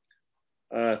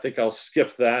 I think I'll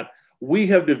skip that. We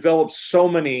have developed so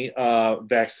many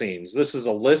vaccines. This is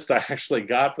a list I actually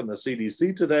got from the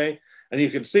CDC today. And you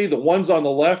can see the ones on the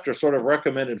left are sort of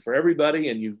recommended for everybody.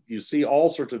 And you see all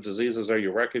sorts of diseases there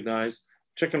you recognize: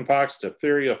 chickenpox,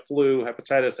 diphtheria, flu,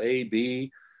 hepatitis A,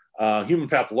 B, human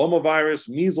papillomavirus,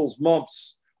 measles,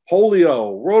 mumps,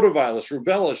 polio, rotavirus,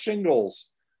 rubella,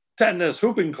 shingles, tetanus,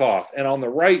 whooping cough. And on the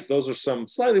right, those are some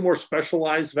slightly more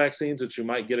specialized vaccines that you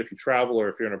might get if you travel or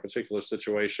if you're in a particular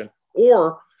situation.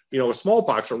 Or, with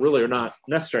smallpox, that really are not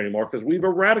necessary anymore because we've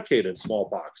eradicated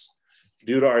smallpox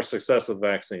due to our success with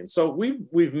vaccines. So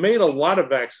we've made a lot of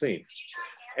vaccines.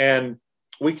 And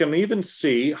we can even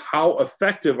see how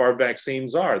effective our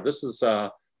vaccines are. This is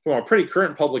from a pretty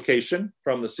current publication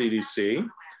from the CDC.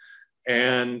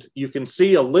 And you can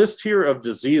see a list here of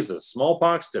diseases: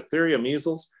 smallpox, diphtheria,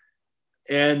 measles,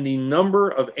 and the number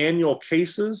of annual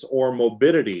cases or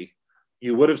morbidity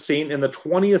you would have seen in the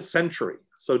 20th century.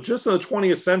 So just in the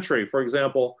 20th century, for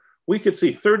example, we could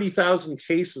see 30,000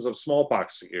 cases of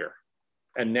smallpox a year.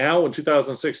 And now in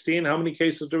 2016, how many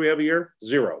cases do we have a year?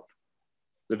 0.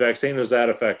 The vaccine is that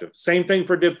effective. Same thing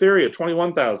for diphtheria,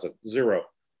 21,000, 0.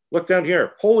 Look down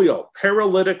here, polio,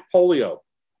 paralytic polio.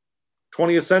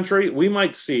 20th century, we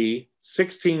might see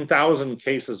 16,000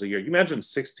 cases a year. You imagine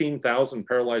 16,000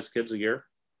 paralyzed kids a year?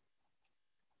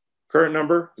 Current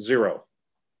number, 0.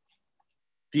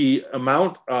 The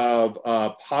amount of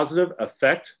positive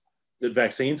effect that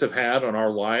vaccines have had on our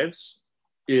lives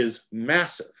is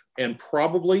massive and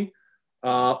probably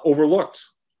overlooked.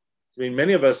 I mean,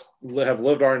 many of us have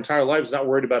lived our entire lives not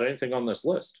worried about anything on this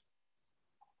list.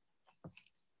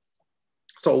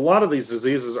 So a lot of these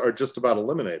diseases are just about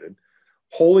eliminated.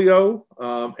 Polio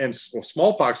and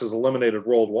smallpox is eliminated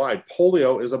worldwide.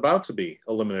 Polio is about to be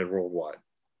eliminated worldwide.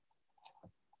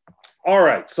 All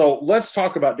right, so let's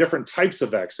talk about different types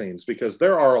of vaccines, because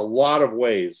there are a lot of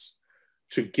ways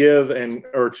to give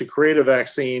or to create a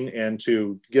vaccine and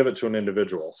to give it to an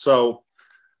individual. So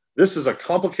this is a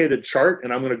complicated chart,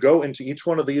 and I'm going to go into each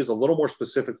one of these a little more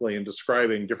specifically in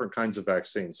describing different kinds of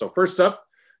vaccines. So first up,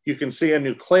 you can see a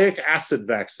nucleic acid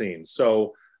vaccine.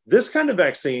 So this kind of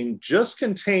vaccine just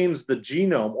contains the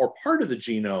genome or part of the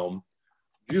genome,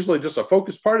 usually just a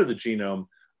focused part of the genome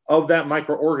of that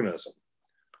microorganism.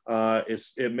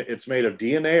 It's made of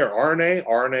DNA or RNA.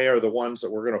 RNA are the ones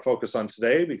that we're going to focus on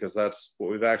today because that's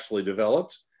what we've actually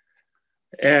developed.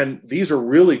 And these are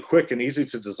really quick and easy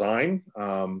to design.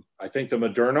 I think the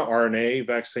Moderna RNA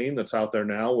vaccine that's out there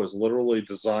now was literally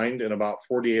designed in about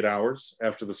 48 hours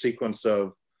after the sequence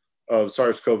of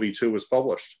SARS-CoV-2 was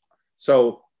published.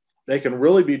 So they can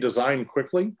really be designed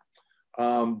quickly.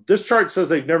 This chart says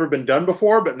they've never been done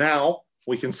before, but now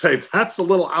we can say that's a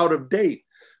little out of date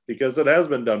because it has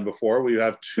been done before. We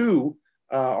have 2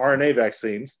 RNA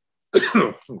vaccines,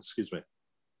 excuse me,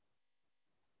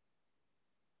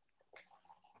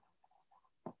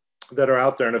 that are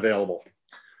out there and available.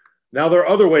 Now, there are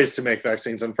other ways to make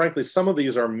vaccines, and frankly, some of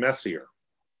these are messier.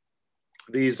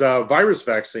 These virus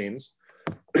vaccines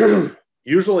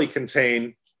usually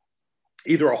contain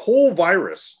either a whole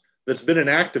virus that's been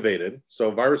inactivated,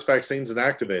 so virus vaccines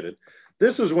inactivated.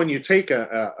 This is when you take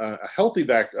a healthy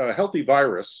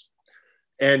virus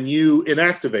and you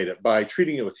inactivate it by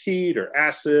treating it with heat or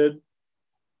acid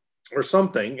or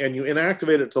something, and you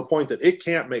inactivate it to the point that it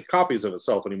can't make copies of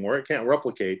itself anymore, it can't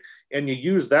replicate, and you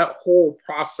use that whole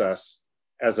process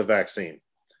as a vaccine.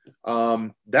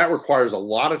 That requires a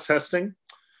lot of testing.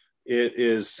 It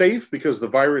is safe because the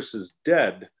virus is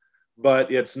dead,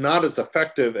 but it's not as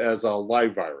effective as a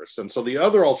live virus. And so the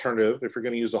other alternative, if you're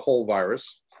going to use a whole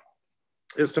virus,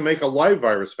 is to make a live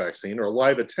virus vaccine or a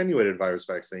live attenuated virus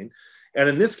vaccine. And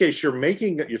in this case, you're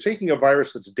taking a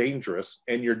virus that's dangerous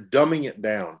and you're dumbing it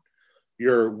down.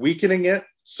 You're weakening it.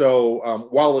 So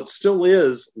while it still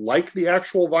is like the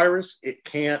actual virus, it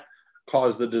can't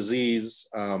cause the disease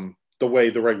the way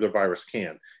the regular virus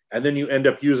can. And then you end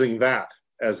up using that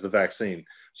as the vaccine.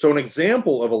 So an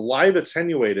example of a live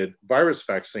attenuated virus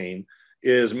vaccine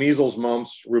is measles,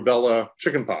 mumps, rubella,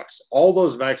 chickenpox. All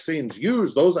those vaccines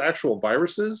use those actual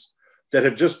viruses that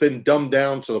have just been dumbed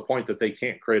down to the point that they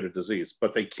can't create a disease,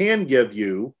 but they can give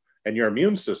you and your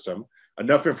immune system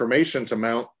enough information to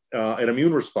mount an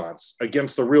immune response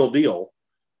against the real deal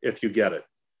if you get it.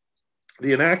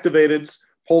 The inactivateds,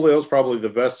 polio is probably the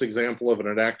best example of an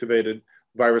inactivated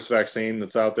virus vaccine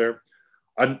that's out there.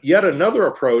 Yet another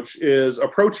approach is a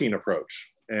protein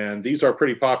approach. And these are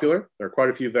pretty popular. There are quite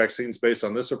a few vaccines based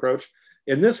on this approach.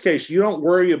 In this case, you don't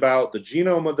worry about the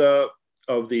genome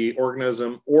of the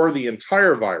organism or the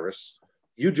entire virus.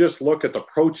 You just look at the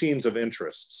proteins of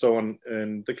interest. So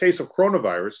in the case of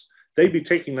coronavirus, they'd be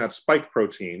taking that spike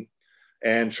protein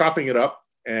and chopping it up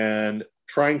and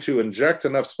trying to inject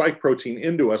enough spike protein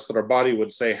into us that our body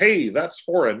would say, hey, that's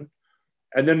foreign,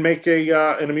 and then make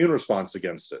an immune response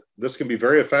against it. This can be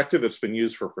very effective. It's been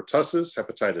used for pertussis,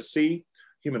 hepatitis C,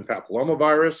 human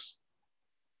papillomavirus.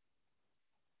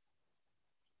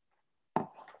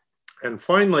 And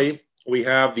finally, we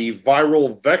have the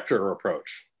viral vector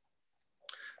approach.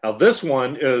 Now, this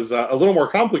one is a little more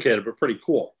complicated, but pretty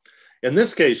cool. In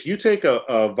this case, you take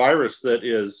a virus that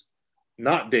is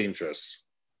not dangerous.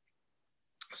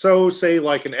 So say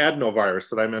like an adenovirus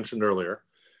that I mentioned earlier.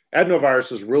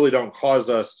 Adenoviruses really don't cause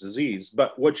us disease,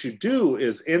 but what you do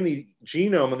is in the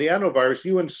genome of the adenovirus,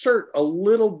 you insert a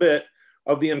little bit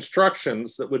of the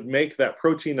instructions that would make that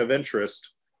protein of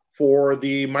interest for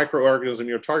the microorganism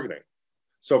you're targeting.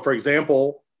 So for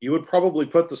example, you would probably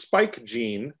put the spike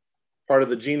gene, part of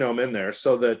the genome, in there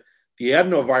so that the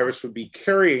adenovirus would be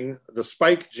carrying the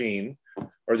spike gene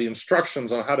or the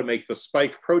instructions on how to make the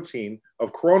spike protein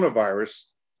of coronavirus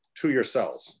to your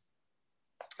cells.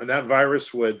 And that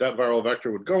viral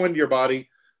vector would go into your body,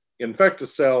 infect a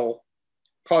cell,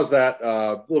 cause that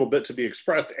little bit to be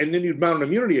expressed, and then you'd mount an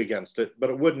immunity against it, but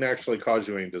it wouldn't actually cause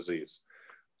you any disease.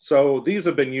 So these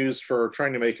have been used for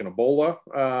trying to make an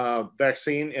Ebola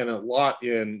vaccine and a lot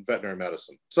in veterinary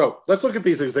medicine. So let's look at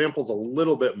these examples a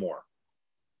little bit more.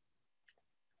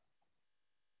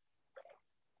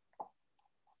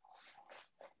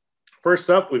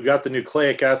 First up, we've got the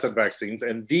nucleic acid vaccines,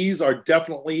 and these are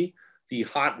definitely the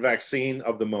hot vaccine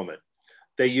of the moment.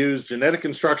 They use genetic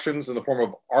instructions in the form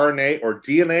of RNA or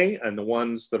DNA, and the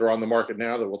ones that are on the market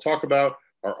now that we'll talk about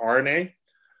are RNA.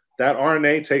 That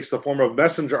RNA takes the form of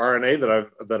messenger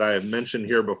RNA that I have mentioned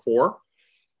here before.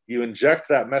 You inject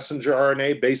that messenger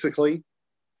RNA basically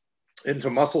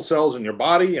into muscle cells in your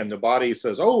body, and the body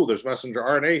says, oh, there's messenger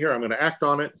RNA here, I'm going to act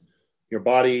on it. Your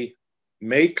body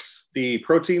makes the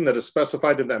protein that is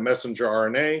specified in that messenger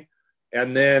RNA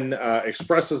and then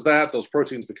expresses that. Those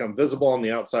proteins become visible on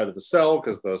the outside of the cell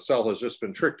because the cell has just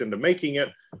been tricked into making it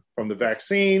from the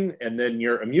vaccine. And then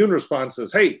your immune response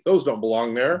says, hey, those don't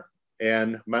belong there,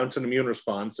 and mounts an immune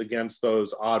response against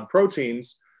those odd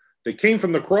proteins that came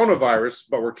from the coronavirus,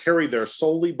 but were carried there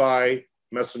solely by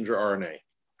messenger RNA.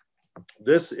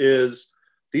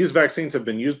 These vaccines have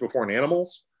been used before in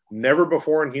animals, never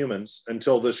before in humans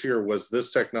until this year was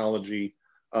this technology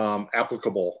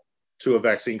applicable to a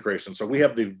vaccine creation. So we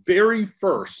have the very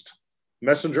first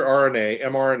messenger RNA,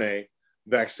 mRNA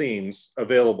vaccines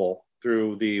available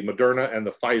through the Moderna and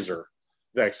the Pfizer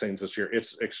vaccines this year.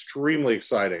 It's extremely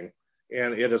exciting.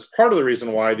 And it is part of the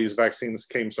reason why these vaccines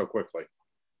came so quickly.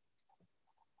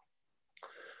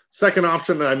 Second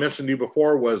option that I mentioned to you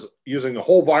before was using the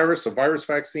whole virus, a virus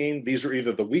vaccine. These are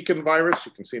either the weakened virus,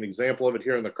 you can see an example of it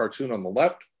here in the cartoon on the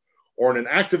left, or an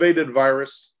inactivated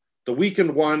virus. The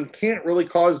weakened one can't really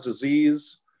cause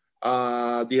disease.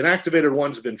 The inactivated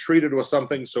one's been treated with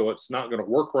something, so it's not going to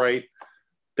work right.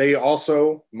 They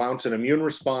also mount an immune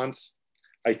response.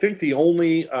 I think the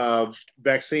only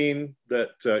vaccine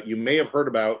that you may have heard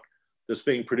about that's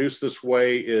being produced this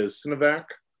way is Sinovac.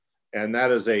 And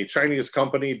that is a Chinese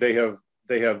company. They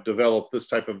have developed this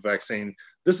type of vaccine.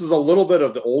 This is a little bit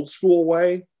of the old school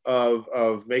way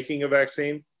of making a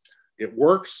vaccine. It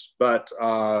works, but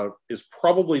is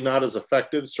probably not as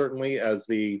effective, certainly, as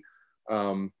the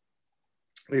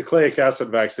nucleic acid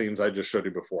vaccines I just showed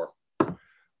you before.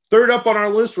 Third up on our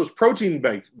list was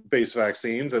protein-based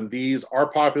vaccines, and these are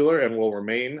popular and will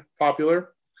remain popular.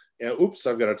 And oops,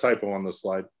 I've got a typo on this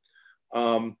slide.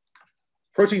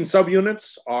 Protein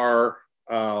subunits are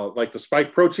like the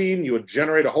spike protein. You would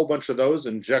generate a whole bunch of those,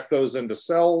 inject those into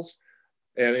cells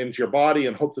and into your body,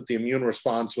 and hope that the immune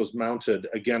response was mounted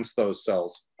against those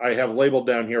cells. I have labeled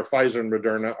down here Pfizer and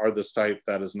Moderna are this type.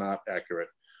 That is not accurate.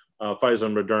 Pfizer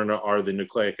and Moderna are the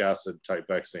nucleic acid type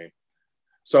vaccine.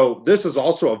 So this is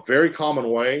also a very common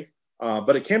way,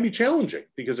 but it can be challenging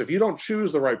because if you don't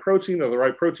choose the right protein or the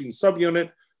right protein subunit,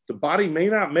 the body may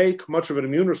not make much of an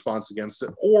immune response against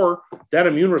it, or that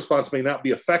immune response may not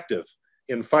be effective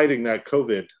in fighting that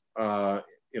COVID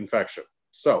infection.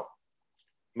 So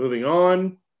moving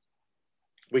on,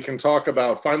 we can talk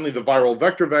about finally the viral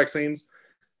vector vaccines.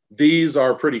 These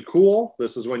are pretty cool.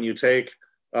 This is when you take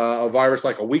a virus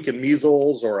like a weakened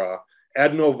measles or a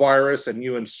adenovirus and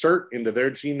you insert into their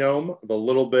genome the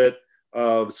little bit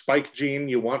of spike gene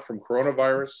you want from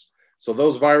coronavirus. So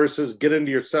those viruses get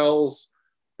into your cells.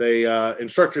 They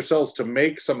instruct your cells to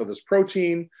make some of this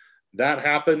protein. That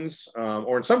happens,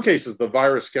 or in some cases, the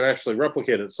virus can actually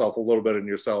replicate itself a little bit in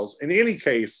your cells. In any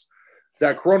case,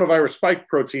 that coronavirus spike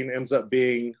protein ends up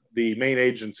being the main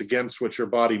agents against which your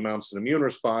body mounts an immune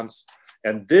response.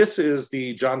 And this is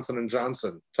the Johnson &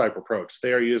 Johnson type approach.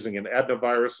 They are using an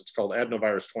adenovirus. It's called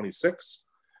adenovirus 26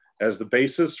 as the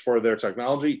basis for their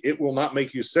technology. It will not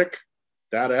make you sick,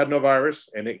 that adenovirus,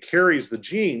 and it carries the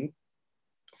gene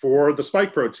for the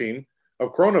spike protein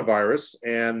of coronavirus,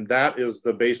 and that is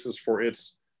the basis for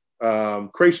its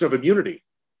creation of immunity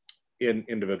in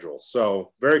individuals.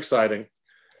 So very exciting.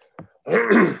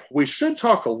 We should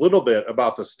talk a little bit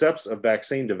about the steps of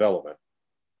vaccine development.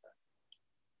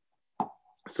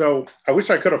 So I wish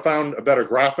I could have found a better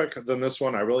graphic than this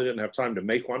one. I really didn't have time to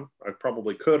make one. I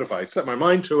probably could if I set my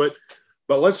mind to it,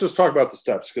 but let's just talk about the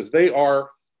steps because they are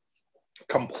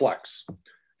complex.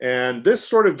 And this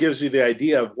sort of gives you the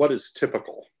idea of what is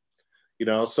typical. You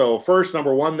know, so first,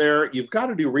 number one there, you've got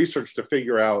to do research to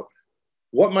figure out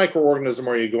what microorganism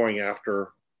are you going after?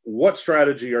 What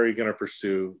strategy are you going to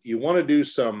pursue? You want to do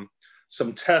some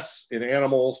tests in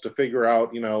animals to figure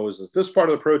out, you know, is it this part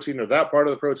of the protein or that part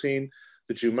of the protein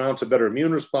that you mount a better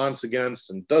immune response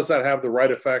against? And does that have the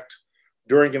right effect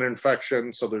during an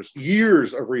infection? So there's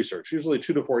years of research, usually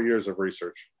 2 to 4 years of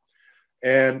research.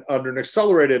 And under an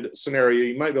accelerated scenario,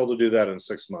 you might be able to do that in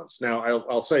 6 months. Now,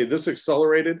 I'll say this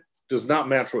accelerated does not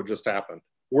match what just happened.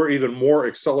 We're even more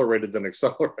accelerated than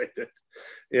accelerated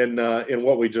in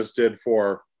what we just did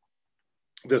for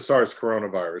the SARS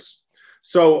coronavirus.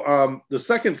 So the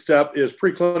second step is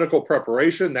preclinical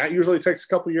preparation. That usually takes a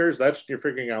couple of years. That's when you're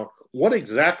figuring out what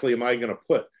exactly am I going to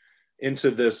put into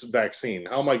this vaccine?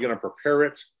 How am I going to prepare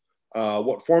it?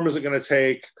 What form is it going to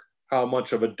take? How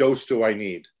much of a dose do I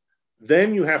need?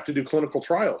 Then you have to do clinical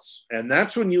trials. And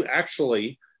that's when you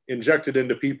actually inject it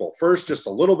into people. First, just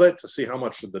a little bit to see how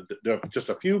much of just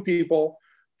a few people,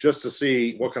 just to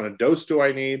see what kind of dose do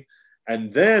I need.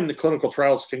 And then the clinical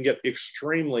trials can get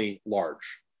extremely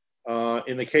large.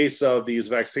 In the case of these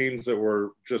vaccines that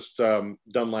were just done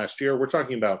last year, we're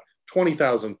talking about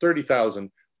 20,000,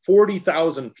 30,000,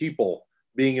 40,000 people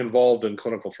being involved in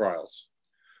clinical trials.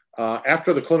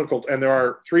 After the clinical, and there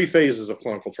are 3 phases of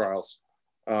clinical trials.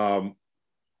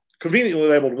 Conveniently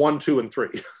labeled 1, 2, and 3.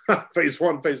 Phase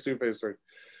 1, phase 2, phase 3.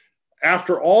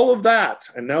 After all of that,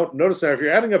 and now notice that if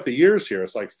you're adding up the years here,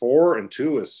 it's like 4 and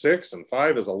 2 is 6 and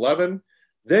 5 is 11.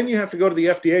 Then you have to go to the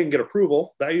FDA and get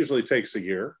approval. That usually takes a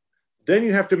year. Then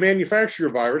you have to manufacture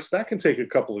your virus. That can take a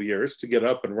couple of years to get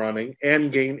up and running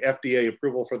and gain FDA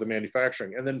approval for the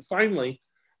manufacturing. And then finally,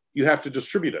 you have to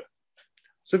distribute it.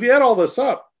 So if you add all this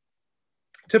up,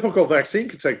 typical vaccine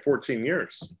could take 14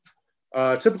 years.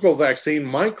 Typical vaccine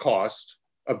might cost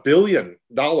 $1 billion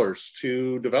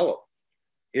to develop,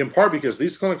 in part because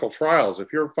these clinical trials,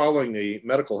 if you're following the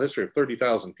medical history of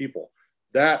 30,000 people,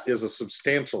 that is a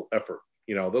substantial effort.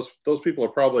 You know, those people are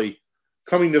probably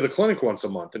coming to the clinic once a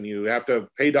month, and you have to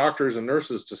pay doctors and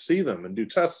nurses to see them and do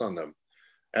tests on them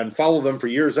and follow them for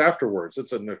years afterwards.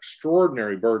 It's an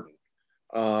extraordinary burden.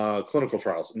 Clinical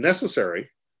trials, necessary.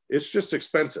 It's just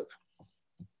expensive.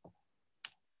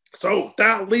 So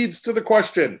that leads to the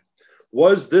question,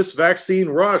 was this vaccine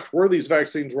rushed? Were these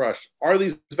vaccines rushed? Are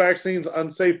these vaccines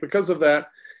unsafe because of that?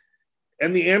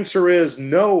 And the answer is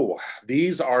no.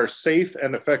 These are safe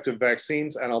and effective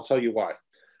vaccines, and I'll tell you why.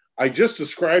 I just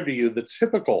described to you the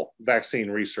typical vaccine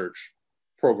research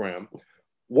program.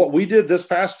 What we did this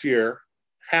past year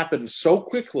happened so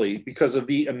quickly because of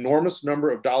the enormous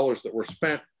number of dollars that were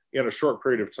spent in a short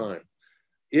period of time.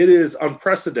 It is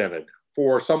unprecedented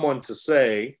for someone to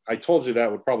say, I told you that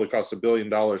would probably cost $1 billion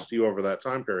to you over that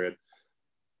time period.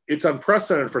 It's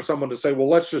unprecedented for someone to say, well,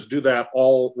 let's just do that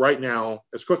all right now,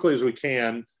 as quickly as we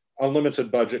can,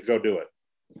 unlimited budget, go do it.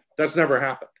 That's never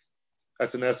happened.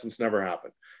 That's in essence never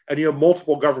happened. And you have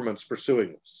multiple governments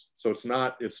pursuing this. So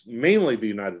it's mainly the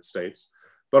United States,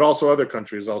 but also other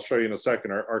countries, I'll show you in a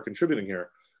second, are contributing here.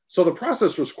 So the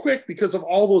process was quick because of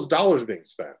all those dollars being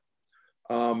spent.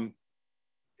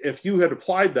 If you had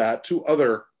applied that to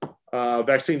other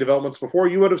vaccine developments before,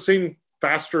 you would have seen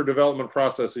faster development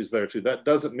processes there too. That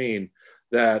doesn't mean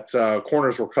that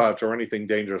corners were cut or anything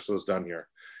dangerous was done here.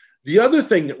 The other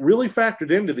thing that really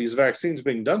factored into these vaccines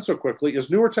being done so quickly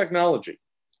is newer technology.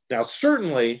 Now,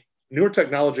 certainly newer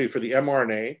technology for the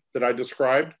mRNA that I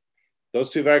described,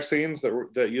 those 2 vaccines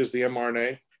that use the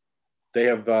mRNA, they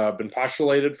have been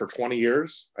postulated for 20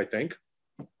 years, I think,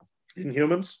 in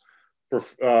humans.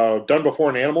 Done before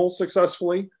in animals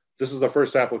successfully. This is the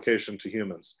first application to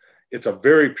humans. It's a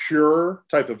very pure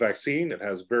type of vaccine. It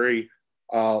has very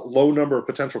low number of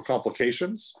potential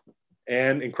complications,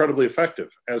 and incredibly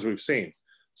effective, as we've seen.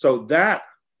 So that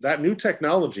new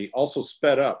technology also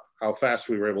sped up how fast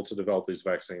we were able to develop these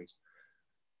vaccines.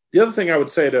 The other thing I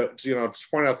would say to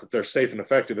point out that they're safe and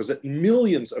effective is that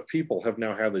millions of people have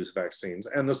now had these vaccines,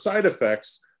 and the side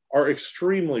effects are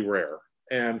extremely rare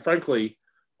and frankly,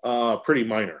 pretty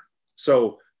minor.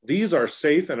 So these are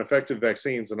safe and effective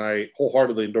vaccines, and I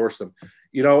wholeheartedly endorse them.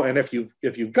 And if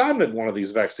you've gotten one of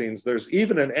these vaccines, there's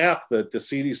even an app that the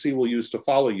CDC will use to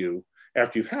follow you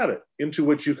after you've had it, into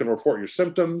which you can report your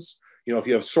symptoms. If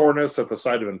you have soreness at the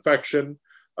site of infection,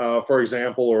 for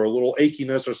example, or a little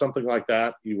achiness or something like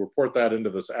that, you report that into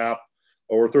this app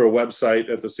or through a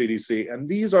website at the CDC. And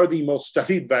these are the most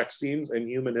studied vaccines in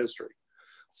human history.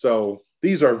 So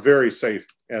these are very safe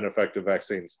and effective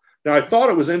vaccines. Now, I thought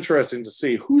it was interesting to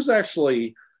see who's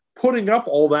actually putting up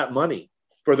all that money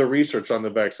for the research on the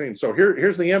vaccine. So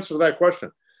here's the answer to that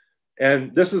question.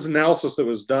 And this is analysis that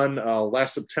was done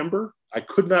last September. I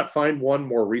could not find one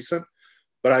more recent,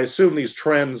 but I assume these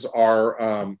trends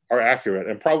are accurate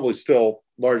and probably still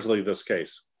largely this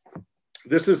case.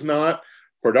 This is not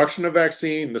production of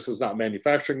vaccine. This is not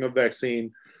manufacturing of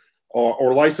vaccine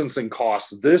or licensing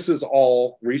costs. This is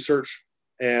all research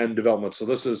and development. So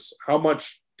this is how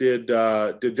much did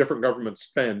different governments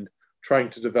spend trying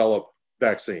to develop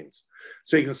vaccines.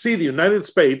 So you can see the United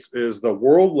States is the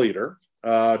world leader,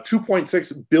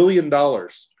 $2.6 billion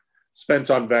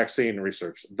spent on vaccine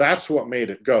research. That's what made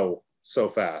it go so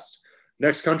fast.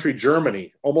 Next country,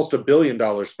 Germany, almost $1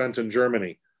 billion spent in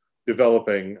Germany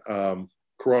developing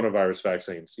coronavirus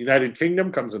vaccines. United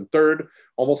Kingdom comes in third,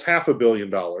 almost $500 million.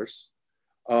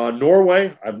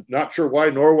 Norway, I'm not sure why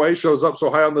Norway shows up so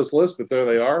high on this list, but there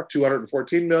they are,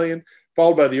 214 million,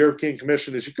 followed by the European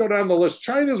Commission. As you go down the list,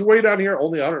 China's way down here,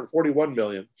 only 141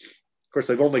 million. Of course,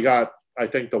 they've only got, I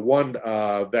think, the one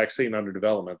vaccine under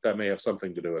development. That may have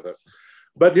something to do with it.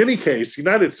 But in any case, the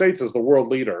United States is the world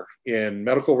leader in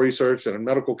medical research and in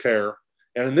medical care.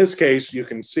 And in this case, you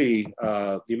can see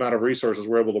the amount of resources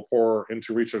we're able to pour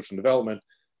into research and development,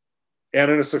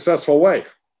 and in a successful way.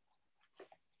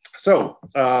 So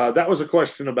that was a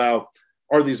question about,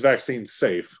 are these vaccines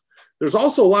safe? There's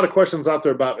also a lot of questions out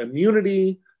there about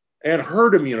immunity and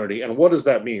herd immunity, and what does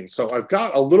that mean? So I've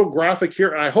got a little graphic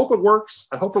here, and I hope it works.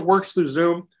 I hope it works through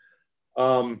Zoom.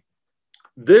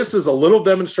 This is a little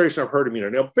demonstration of herd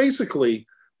immunity. Now, basically,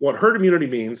 what herd immunity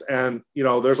means, and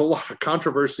there's a lot of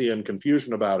controversy and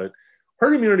confusion about it.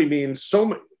 Herd immunity means so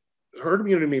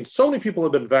many people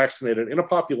have been vaccinated in a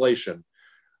population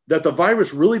that the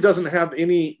virus really doesn't have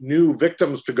any new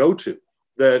victims to go to,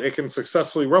 that it can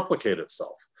successfully replicate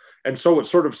itself. And so it's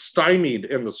sort of stymied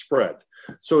in the spread.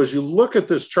 So as you look at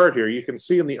this chart here, you can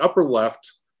see in the upper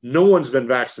left, no one's been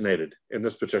vaccinated in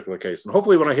this particular case. And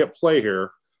hopefully when I hit play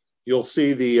here, you'll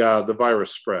see the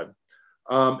virus spread.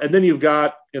 And then you've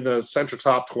got in the center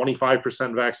top,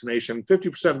 25% vaccination,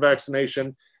 50%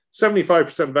 vaccination,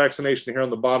 75% vaccination here on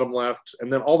the bottom left,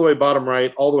 and then all the way bottom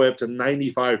right, all the way up to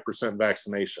 95%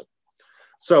 vaccination.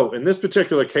 So in this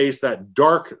particular case, that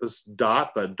darkest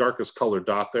dot, that darkest colored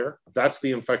dot there, that's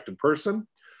the infected person.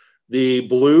 The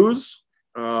blues,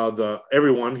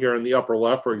 everyone here in the upper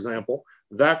left, for example,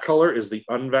 that color is the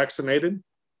unvaccinated.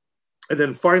 And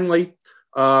then finally,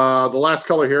 the last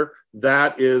color here,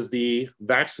 that is the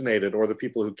vaccinated, or the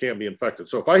people who can't be infected.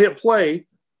 So if I hit play,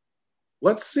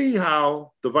 let's see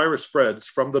how the virus spreads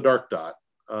from the dark dot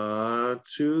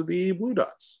to the blue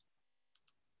dots.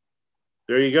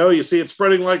 There you go. You see it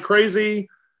spreading like crazy.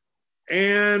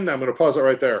 And I'm going to pause it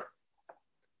right there.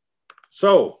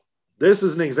 So this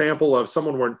is an example of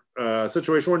a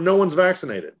situation where no one's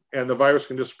vaccinated and the virus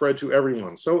can just spread to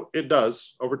everyone. So it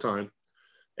does over time.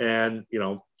 And,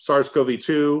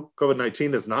 SARS-CoV-2,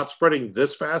 COVID-19 is not spreading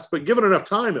this fast, but given enough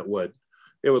time, it would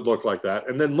look like that.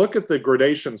 And then look at the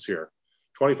gradations here.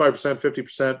 25%,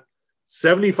 50%,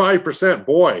 75%.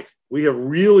 Boy, we have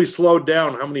really slowed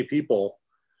down how many people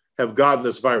have gotten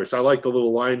this virus. I like the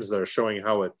little lines there showing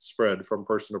how it spread from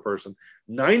person to person.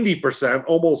 90%,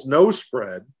 almost no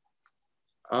spread.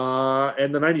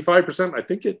 And the 95%, I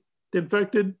think it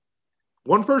infected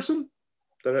one person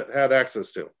that it had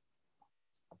access to.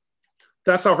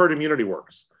 That's how herd immunity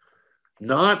works.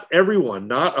 Not everyone,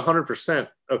 not 100%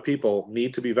 of people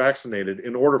need to be vaccinated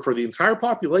in order for the entire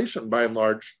population, by and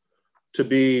large, to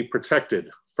be protected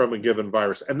from a given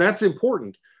virus. And that's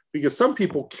important because some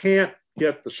people can't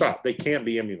get the shot. They can't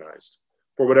be immunized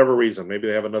for whatever reason. Maybe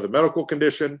they have another medical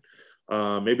condition.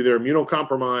 Maybe they're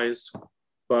immunocompromised.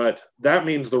 But that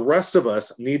means the rest of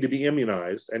us need to be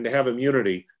immunized and to have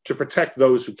immunity to protect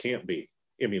those who can't be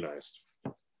immunized.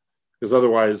 because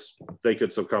otherwise they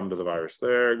could succumb to the virus.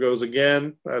 There it goes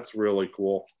again. That's really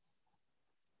cool.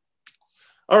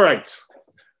 All right.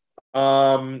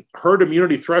 Herd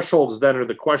immunity thresholds then are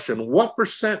the question. What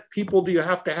percent people do you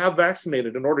have to have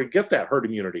vaccinated in order to get that herd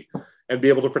immunity and be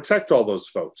able to protect all those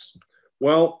folks?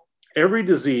 Well, every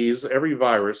disease, every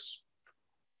virus,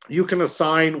 you can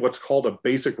assign what's called a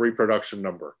basic reproduction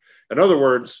number. In other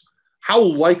words, how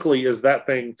likely is that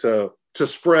thing to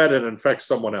spread and infect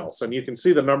someone else? And you can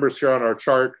see the numbers here on our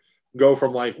chart go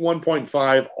from like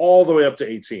 1.5 all the way up to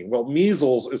 18. Well,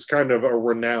 measles is kind of a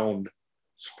renowned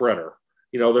spreader.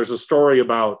 You know, there's a story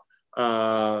about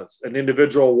an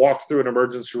individual walked through an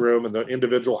emergency room and the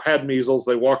individual had measles.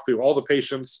 They walked through all the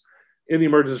patients in the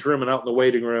emergency room and out in the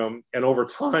waiting room. And over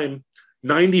time,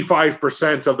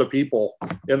 95% of the people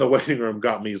in the waiting room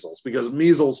got measles because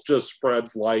measles just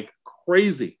spreads like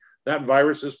crazy. That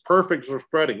virus is perfect for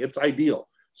spreading. It's ideal.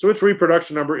 So its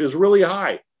reproduction number is really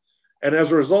high. And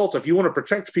as a result, if you want to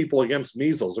protect people against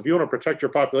measles, if you want to protect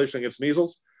your population against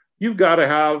measles, you've got to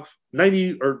have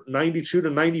 90 or 92 to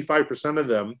 95% of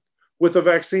them with a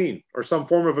vaccine or some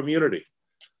form of immunity.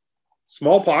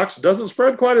 Smallpox doesn't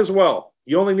spread quite as well.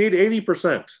 You only need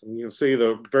 80%. And you can see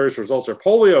the various results are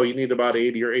polio, you need about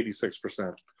 80 or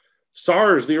 86%.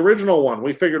 SARS, the original one,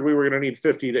 we figured we were going to need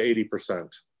 50 to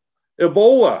 80%.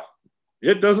 Ebola,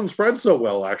 it doesn't spread so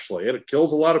well, actually. It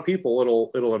kills a lot of people,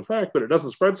 it'll infect, but it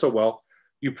doesn't spread so well.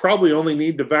 You probably only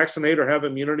need to vaccinate or have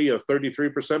immunity of 33%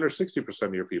 or 60%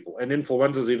 of your people, and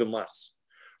influenza is even less.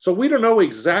 So we don't know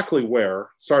exactly where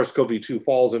SARS-CoV-2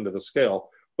 falls into the scale,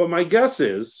 but my guess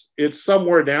is it's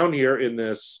somewhere down here in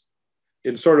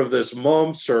sort of this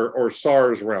mumps or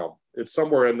SARS realm. It's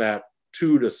somewhere in that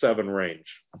 2 to 7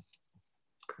 range.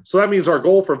 So that means our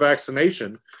goal for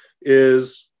vaccination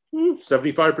is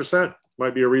 75%,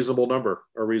 might be a reasonable number,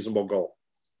 a reasonable goal.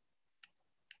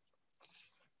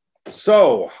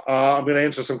 So I'm going to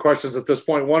answer some questions at this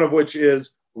point, one of which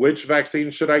is, which vaccine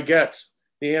should I get?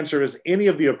 The answer is any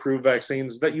of the approved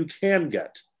vaccines that you can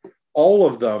get. All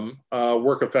of them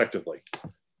work effectively.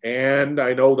 And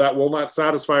I know that will not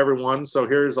satisfy everyone, so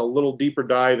here's a little deeper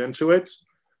dive into it.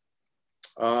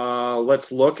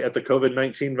 Let's look at the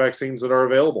COVID-19 vaccines that are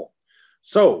available.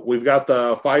 So we've got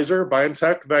the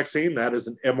Pfizer-BioNTech vaccine. That is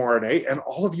an mRNA, and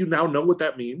all of you now know what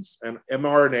that means, an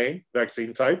mRNA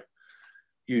vaccine type.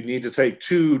 You need to take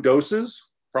 2 doses,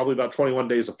 probably about 21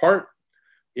 days apart.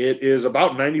 It is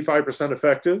about 95%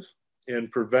 effective in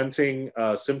preventing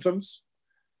symptoms.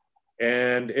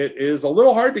 And it is a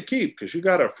little hard to keep because you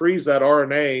got to freeze that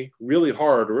RNA really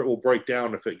hard or it will break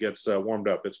down if it gets warmed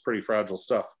up. It's pretty fragile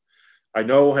stuff. I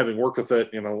know, having worked with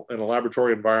it in a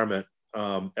laboratory environment,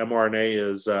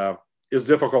 mRNA is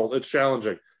difficult. It's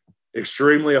challenging.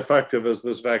 Extremely effective as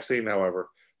this vaccine, however.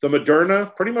 The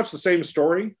Moderna, pretty much the same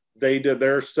story. They did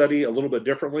their study a little bit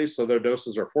differently, so their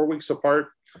doses are 4 weeks apart.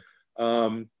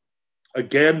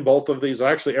 Again, both of these,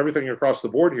 actually everything across the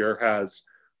board here has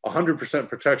 100%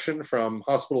 protection from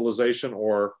hospitalization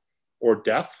or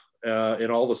death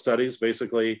in all the studies.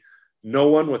 Basically, no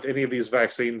one with any of these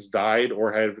vaccines died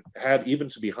or had even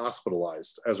to be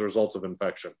hospitalized as a result of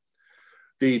infection.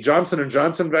 The Johnson &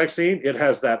 Johnson vaccine, it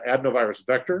has that adenovirus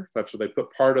vector. That's where they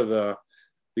put part of the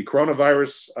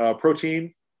coronavirus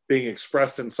protein being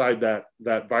expressed inside that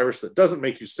virus that doesn't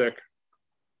make you sick.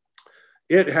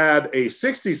 It had a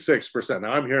 66%,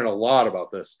 now I'm hearing a lot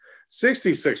about this,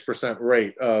 66%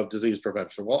 rate of disease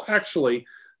prevention. Well, actually,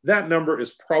 that number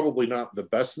is probably not the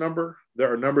best number.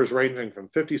 There are numbers ranging from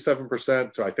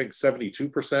 57% to I think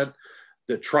 72%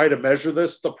 that try to measure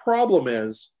this. The problem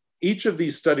is each of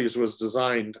these studies was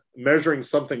designed measuring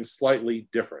something slightly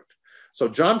different. So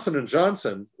Johnson &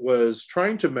 Johnson was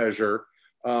trying to measure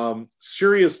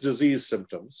serious disease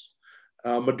symptoms.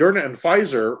 Moderna and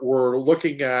Pfizer were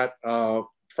looking at,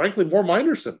 frankly, more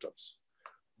minor symptoms.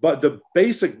 But the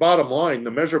basic bottom line,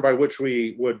 the measure by which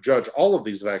we would judge all of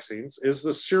these vaccines is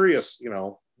the serious,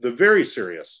 the very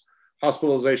serious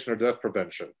hospitalization or death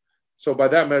prevention. So by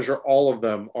that measure, all of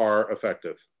them are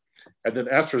effective. And then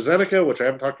AstraZeneca, which I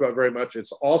haven't talked about very much,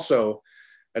 it's also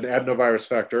an adenovirus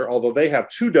vector, although they have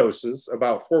 2 doses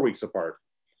about 4 weeks apart.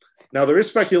 Now, there is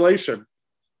speculation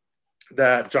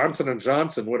that Johnson &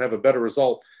 Johnson would have a better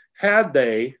result had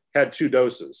they had 2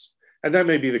 doses. And that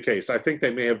may be the case. I think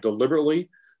they may have deliberately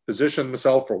positioned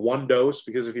themselves for 1 dose,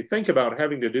 because if you think about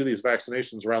having to do these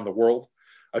vaccinations around the world,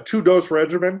 a 2-dose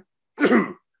regimen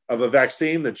of a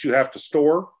vaccine that you have to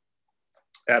store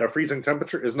at a freezing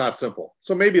temperature is not simple.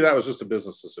 So maybe that was just a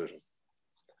business decision.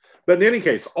 But in any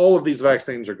case, all of these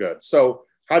vaccines are good. So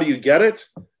how do you get it?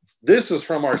 This is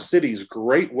from our city's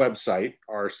great website.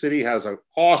 Our city has an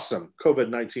awesome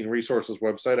COVID-19 resources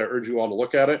website. I urge you all to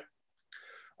look at it.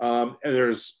 And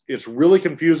it's really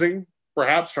confusing,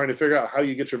 perhaps, trying to figure out how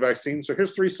you get your vaccine. So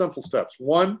here's 3 simple steps.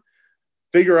 1,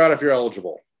 figure out if you're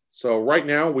eligible. So right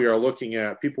now we are looking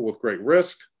at people with great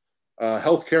risk,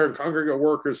 healthcare and congregate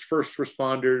workers, first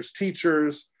responders,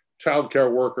 teachers,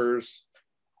 childcare workers.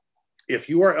 If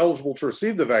you are eligible to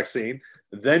receive the vaccine,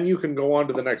 then you can go on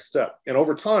to the next step. And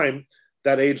over time,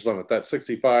 that age limit, that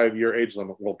 65-year age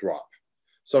limit will drop.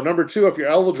 So number 2, if you're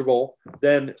eligible,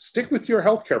 then stick with your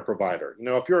healthcare provider. You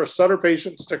know, if you're a Sutter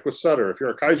patient, stick with Sutter. If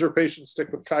you're a Kaiser patient,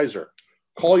 stick with Kaiser.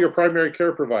 Call your primary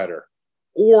care provider.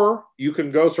 Or you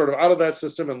can go sort of out of that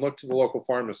system and look to the local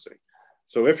pharmacy.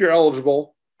 So if you're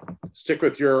eligible, stick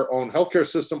with your own healthcare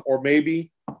system, or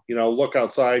maybe, you know, look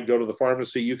outside, go to the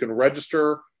pharmacy. You can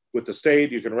register with the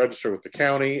state, you can register with the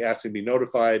county, ask to be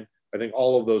notified. I think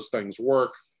all of those things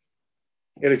work.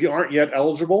 And if you aren't yet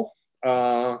eligible,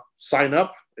 sign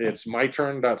up. It's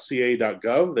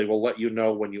myturn.ca.gov. They will let you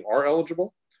know when you are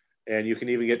eligible. And you can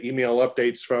even get email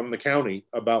updates from the county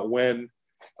about when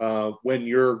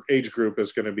your age group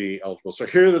is going to be eligible. So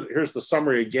here's the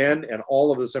summary again. And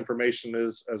all of this information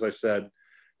is, as I said,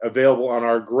 available on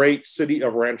our great City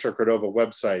of Rancho Cordova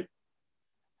website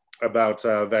about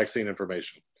vaccine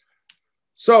information.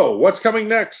 So what's coming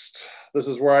next? This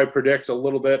is where I predict a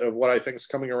little bit of what I think is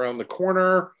coming around the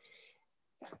corner.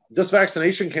 This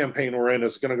vaccination campaign we're in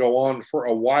is going to go on for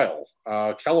a while.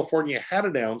 California had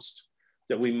announced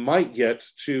that we might get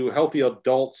to healthy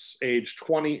adults age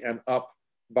 20 and up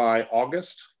by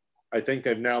August. I think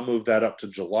they've now moved that up to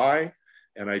July.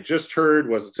 And I just heard,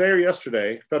 was it today or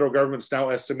yesterday, federal government's now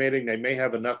estimating they may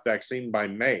have enough vaccine by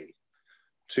May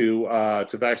to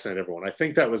vaccinate everyone. I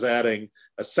think that was adding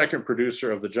a second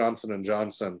producer of the Johnson &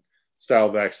 Johnson style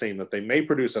vaccine, that they may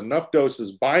produce enough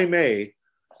doses by May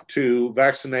to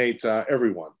vaccinate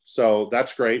everyone. So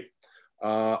that's great.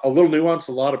 A little nuance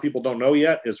a lot of people don't know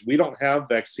yet is we don't have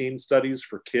vaccine studies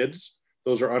for kids.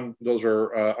 Those are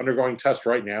undergoing tests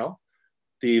right now.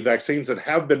 The vaccines that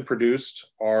have been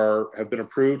produced have been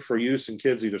approved for use in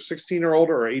kids either 16 or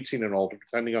older or 18 and older,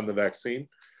 depending on the vaccine.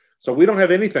 So we don't have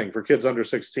anything for kids under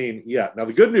 16 yet. Now,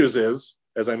 the good news is,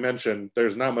 as I mentioned,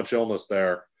 there's not much illness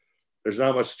there. There's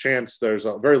not much chance, there's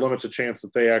a very limited chance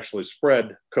that they actually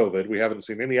spread COVID. We haven't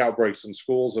seen any outbreaks in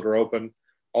schools that are open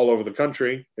all over the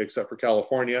country, except for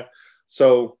California.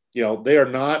 So, you know, they are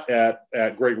not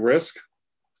at great risk,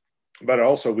 but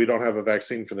also we don't have a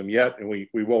vaccine for them yet, and we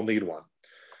will need one.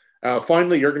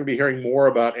 Finally, you're going to be hearing more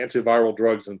about antiviral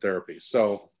drugs and therapies.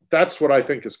 So that's what I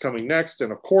think is coming next.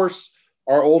 And of course,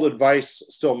 our old advice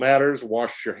still matters.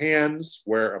 Wash your hands,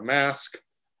 wear a mask.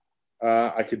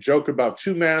 I could joke about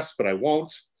 2 masks, but I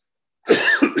won't.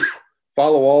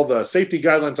 Follow all the safety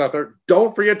guidelines out there.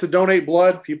 Don't forget to donate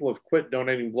blood. People have quit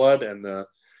donating blood, and the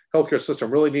healthcare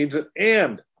system really needs it.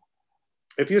 And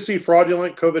if you see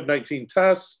fraudulent COVID-19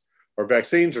 tests or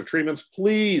vaccines or treatments,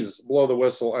 please blow the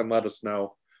whistle and let us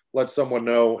know. Let someone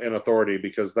know in authority,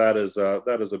 because that is a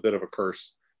bit of a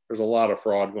curse. There's a lot of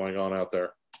fraud going on out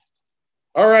there.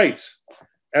 All right.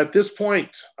 At this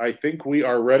point, I think we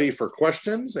are ready for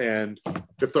questions. And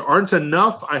if there aren't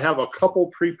enough, I have a couple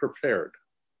pre-prepared.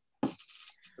 I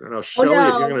don't know, Shelley,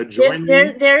 if you're going to join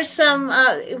me.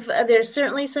 There's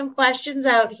certainly some questions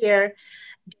out here,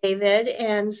 David.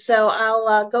 And so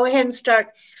I'll go ahead and start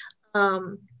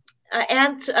kind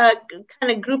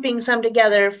of grouping some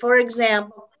together. For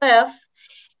example, Cliff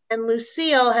and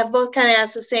Lucille have both kind of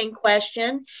asked the same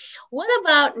question. What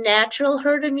about natural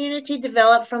herd immunity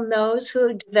developed from those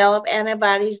who develop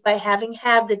antibodies by having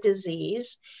had the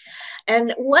disease?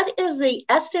 And what is the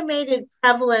estimated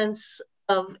prevalence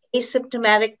of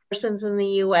asymptomatic persons in the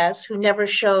US who never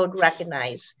showed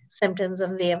recognized symptoms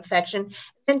of the infection?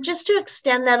 And just to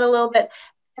extend that a little bit,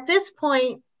 at this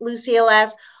point, Lucille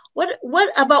asks,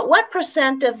 what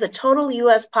percent of the total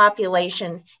US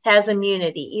population has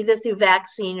immunity, either through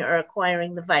vaccine or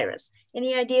acquiring the virus?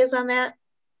 Any ideas on that?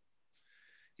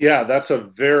 Yeah, those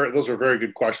are very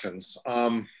good questions.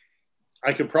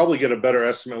 I could probably get a better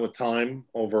estimate with time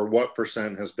over what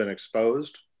percent has been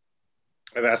exposed.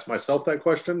 I've asked myself that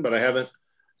question, but I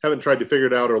haven't tried to figure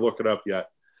it out or look it up yet.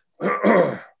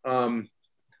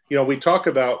 You know, we talk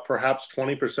about perhaps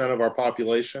 20% of our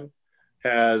population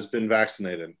has been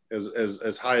vaccinated,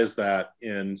 as high as that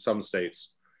in some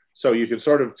states. So you can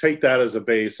sort of take that as a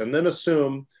base and then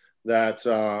assume that,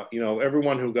 you know,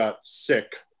 everyone who got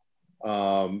sick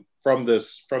from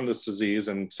this disease,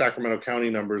 and Sacramento County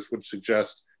numbers would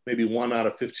suggest maybe 1 out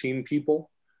of 15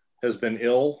 people has been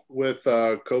ill with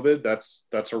COVID.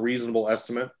 That's a reasonable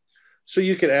estimate. So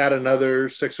you could add another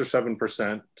 6 or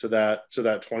 7% to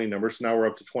that 20 number. So now we're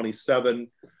up to 27.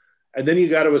 And then you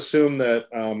got to assume that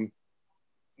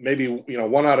maybe,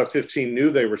 1 out of 15 knew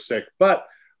they were sick, but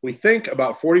we think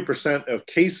about 40% of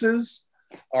cases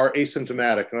are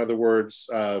asymptomatic. In other words,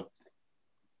 out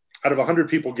of 100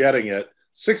 people getting it,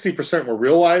 60% will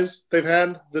realize they've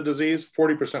had the disease,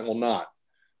 40% will not.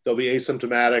 They'll be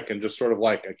asymptomatic and just sort of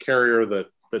like a carrier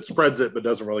that spreads it but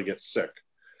doesn't really get sick.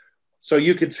 So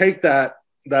you could take that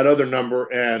other number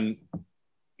and,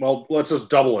 well, let's just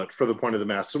double it for the point of the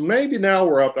math. So maybe now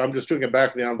we're up, I'm just doing a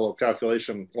back of the envelope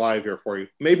calculation live here for you.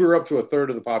 Maybe we're up to a third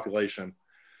of the population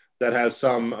that has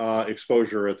some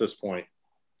exposure at this point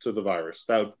to the virus.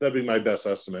 That'd be my best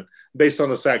estimate based on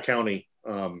the Sac County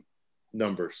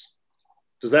numbers.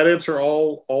 Does that answer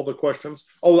all the questions?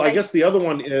 Oh, I guess the other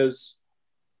one is,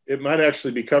 it might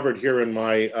actually be covered here in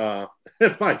my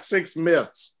in my 6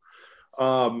 myths.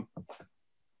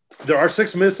 There are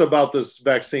 6 myths about this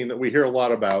vaccine that we hear a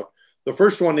lot about. The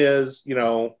first one is,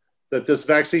 that this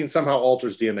vaccine somehow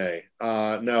alters DNA.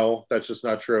 No, that's just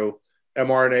not true.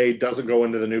 mRNA doesn't go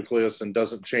into the nucleus and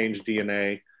doesn't change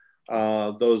DNA.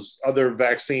 Those other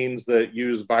vaccines that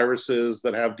use viruses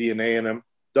that have DNA in them,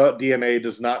 the DNA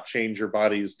does not change your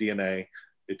body's DNA.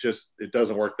 It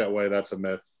doesn't work that way. That's a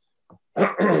myth.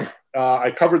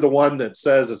 I covered the one that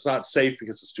says it's not safe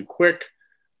because it's too quick.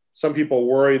 Some people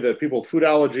worry that people with food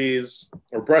allergies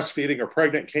or breastfeeding or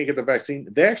pregnant can't get the vaccine.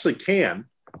 They actually can.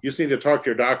 You just need to talk to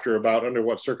your doctor about under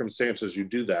what circumstances you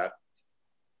do that.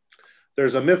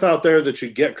 There's a myth out there that you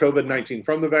get COVID-19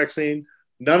 from the vaccine.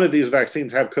 None of these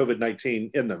vaccines have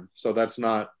COVID-19 in them, so that's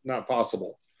not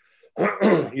possible.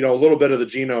 A little bit of the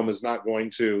genome is not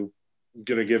going to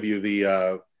give you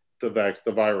the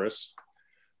virus.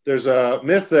 There's a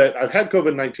myth that I've had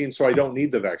COVID-19, so I don't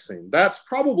need the vaccine. That's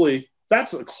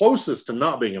the closest to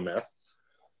not being a myth.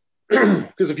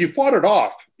 Because if you fought it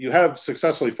off, you have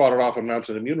successfully fought it off and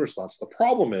mounted an immune response. The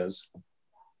problem is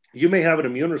you may have an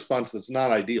immune response that's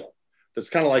not ideal. That's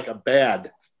kind of like a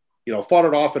bad, fought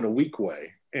it off in a weak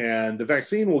way. And the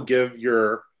vaccine will give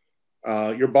your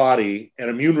body an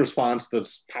immune response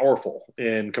that's powerful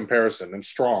in comparison and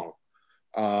strong,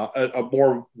 a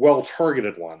more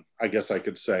well-targeted one, I guess I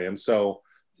could say. And so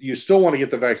you still want to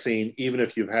get the vaccine even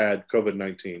if you've had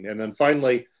COVID-19. And then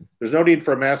finally, there's no need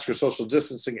for a mask or social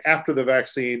distancing after the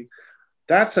vaccine.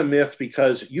 That's a myth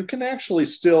because you can actually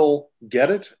still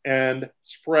get it and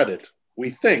spread it.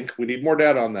 We think, we need more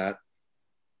data on that,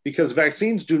 because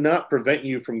vaccines do not prevent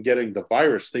you from getting the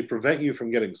virus. They prevent you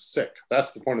from getting sick.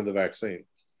 That's the point of the vaccine.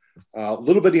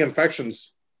 Little bitty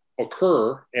infections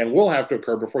occur and will have to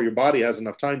occur before your body has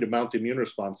enough time to mount the immune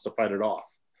response to fight it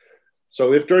off.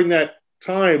 So if during that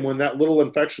time when that little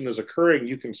infection is occurring,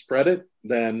 you can spread it,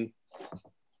 then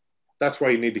that's why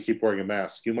you need to keep wearing a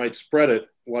mask. You might spread it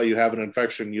while you have an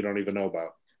infection you don't even know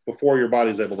about before your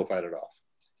body's able to fight it off.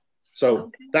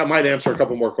 So That might answer a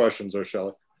couple more questions there,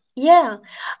 Shelley. Yeah.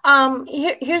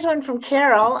 Here's one from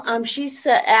Carol. She's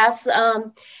asked,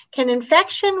 can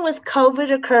infection with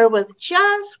COVID occur with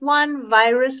just one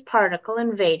virus particle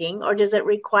invading, or does it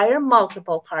require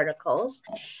multiple particles?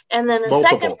 And then the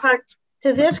second part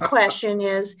to this question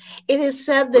is, it is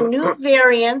said the new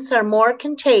variants are more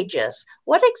contagious.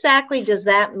 What exactly does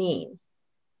that mean?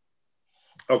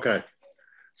 Okay.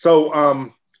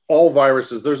 So all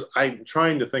viruses, I'm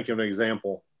trying to think of an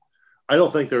example. I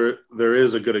don't think there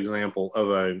is a good example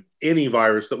of any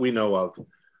virus that we know of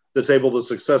that's able to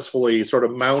successfully sort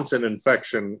of mount an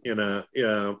infection in a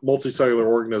multicellular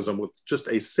organism with just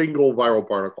a single viral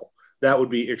particle. That would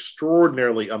be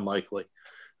extraordinarily unlikely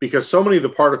because so many of the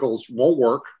particles won't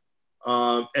work,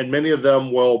 and many of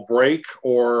them will break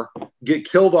or get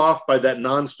killed off by that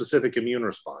non-specific immune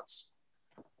response.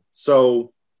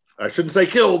 So I shouldn't say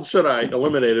killed, should I?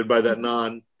 Eliminated by that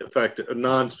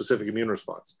non-specific immune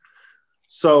response.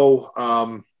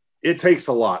 So it takes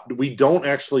a lot. We don't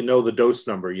actually know the dose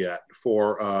number yet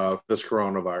for this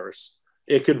coronavirus.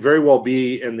 It could very well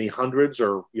be in the hundreds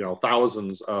or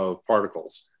thousands of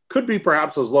particles. Could be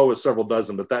perhaps as low as several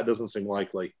dozen, but that doesn't seem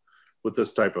likely with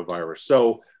this type of virus.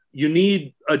 So you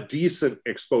need a decent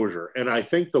exposure. And I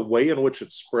think the way in which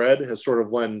it's spread has sort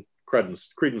of lent credence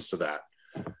to that.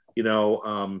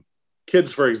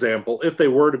 Kids, for example, if they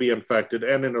were to be infected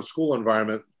and in a school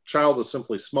environment, child is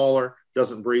simply smaller,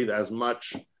 doesn't breathe as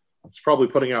much. It's probably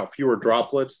putting out fewer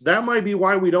droplets. That might be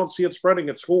why we don't see it spreading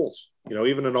at schools.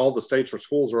 Even in all the states where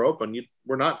schools are open,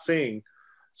 we're not seeing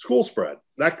school spread.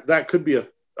 That could be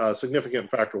a significant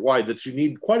factor why, that you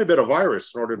need quite a bit of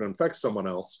virus in order to infect someone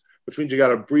else, which means you got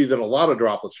to breathe in a lot of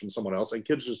droplets from someone else, and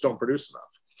kids just don't produce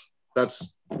enough.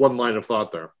 That's one line of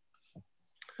thought there.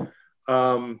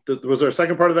 Was there a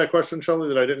second part of that question, Shelley,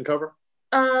 that I didn't cover?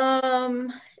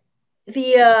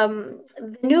 the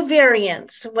new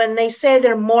variants, when they say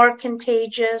they're more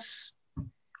contagious?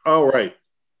 Oh, right.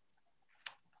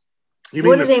 You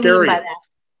What mean do the they mean by scariants? that?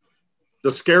 The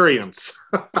scariants.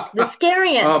 The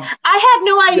scariants. I had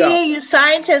no Yeah. idea you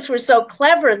scientists were so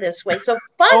clever this way. So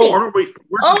funny. Oh, aren't we?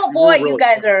 Oh boy, We're you really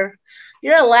guys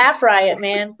you're a laugh riot,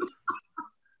 man.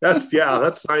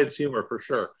 that's science humor for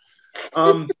sure.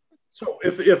 So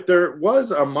if there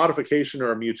was a modification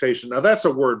or a mutation, now that's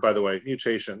a word, by the way,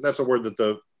 mutation. That's a word that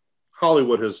the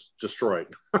Hollywood has destroyed.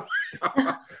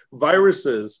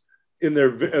 Viruses, in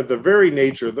the very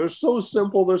nature, they're so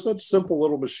simple. They're such simple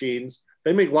little machines.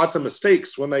 They make lots of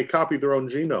mistakes when they copy their own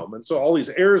genome, and so all these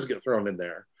errors get thrown in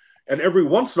there. And every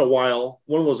once in a while,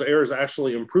 one of those errors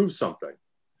actually improves something.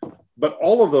 But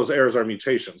all of those errors are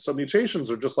mutations. So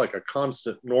mutations are just like a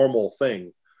constant normal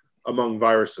thing among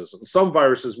viruses. And some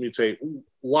viruses mutate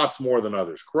lots more than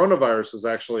others.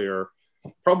 Coronaviruses actually are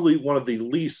probably one of the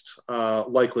least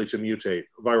likely to mutate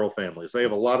viral families. They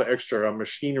have a lot of extra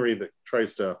machinery that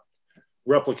tries to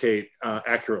replicate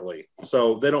accurately.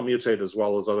 So they don't mutate as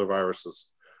well as other viruses.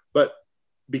 But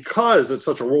because it's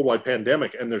such a worldwide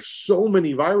pandemic and there's so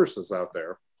many viruses out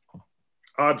there,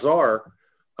 odds are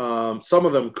some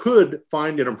of them could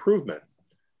find an improvement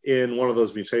in one of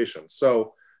those mutations.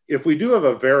 So if we do have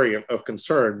a variant of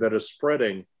concern that is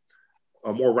spreading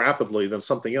more rapidly than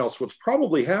something else, what's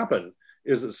probably happened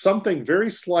is that something very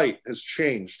slight has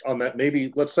changed on that,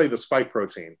 maybe, let's say, the spike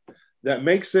protein, that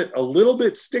makes it a little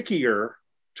bit stickier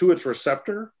to its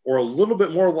receptor, or a little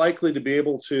bit more likely to be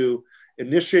able to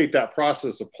initiate that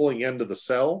process of pulling into the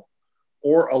cell,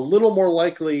 or a little more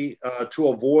likely to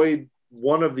avoid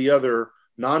one of the other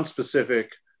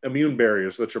non-specific immune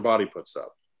barriers that your body puts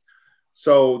up.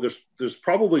 So there's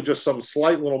probably just some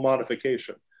slight little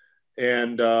modification.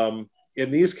 And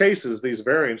in these cases, these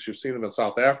variants, you've seen them in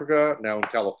South Africa, now in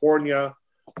California,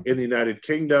 in the United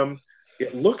Kingdom.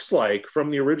 It looks like from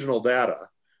the original data,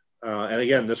 and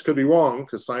again, this could be wrong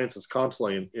because science is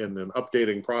constantly in an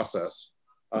updating process.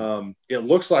 It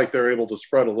looks like they're able to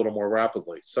spread a little more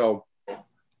rapidly. So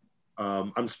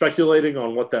I'm speculating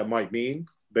on what that might mean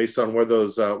based on where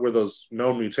those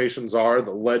known mutations are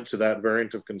that led to that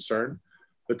variant of concern.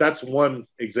 But that's one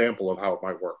example of how it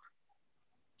might work.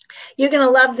 You're going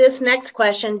to love this next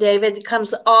question, David. It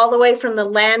comes all the way from the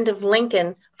land of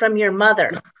Lincoln, from your mother.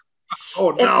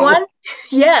 Oh, no.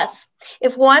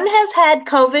 If one has had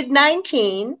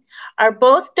COVID-19, are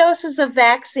both doses of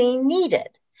vaccine needed?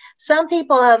 Some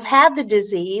people have had the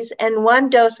disease and one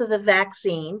dose of the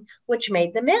vaccine, which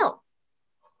made them ill.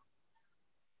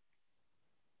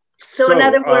 So in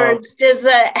other words, does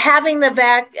having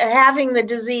the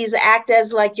disease act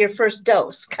as like your first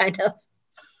dose, kind of?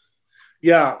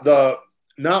 Yeah,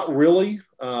 not really,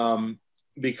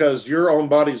 because your own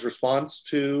body's response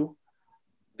to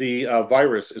the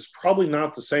virus is probably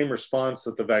not the same response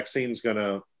that the vaccine's going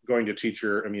to teach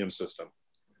your immune system.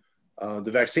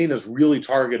 The vaccine is really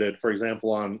targeted, for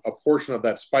example, on a portion of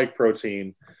that spike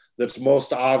protein that's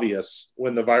most obvious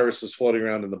when the virus is floating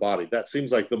around in the body. That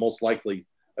seems like the most likely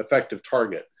effective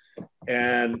target.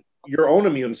 And your own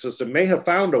immune system may have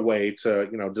found a way to,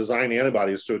 design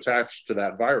antibodies to attach to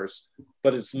that virus,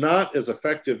 but it's not as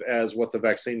effective as what the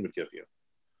vaccine would give you.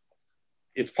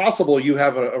 It's possible you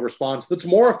have a response that's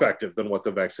more effective than what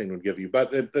the vaccine would give you,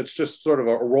 but it's just sort of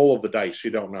a roll of the dice.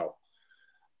 You don't know.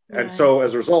 Right. And so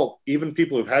as a result, even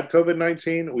people who've had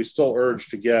COVID-19, we still urge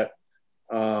to get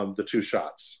the 2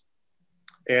 shots.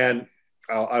 And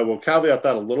I will caveat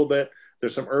that a little bit.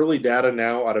 There's some early data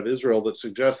now out of Israel that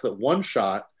suggests that 1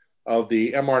 shot of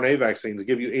the mRNA vaccines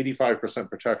give you 85%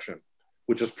 protection,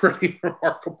 which is pretty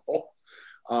remarkable.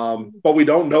 But we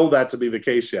don't know that to be the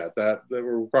case yet. That will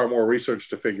require more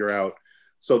research to figure out.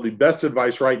 So the best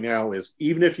advice right now is,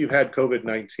 even if you've had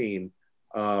COVID-19,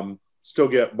 still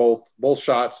get both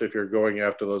shots if you're going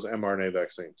after those mRNA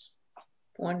vaccines.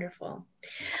 Wonderful.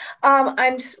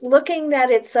 I'm looking that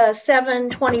it's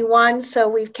 7:21, so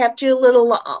we've kept you a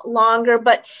little longer,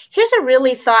 but here's a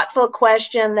really thoughtful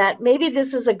question that maybe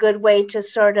this is a good way to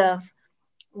sort of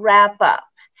wrap up.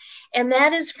 And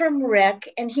that is from Rick,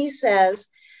 and he says,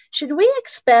 should we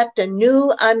expect a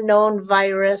new unknown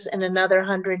virus in another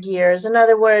 100 years? In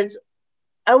other words,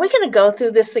 are we going to go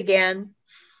through this again?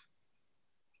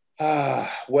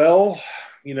 Well,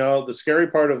 the scary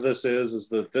part of this is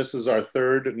that this is our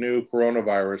 3rd new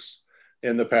coronavirus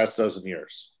in the past dozen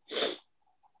years.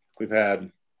 We've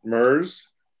had MERS,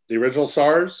 the original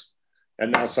SARS,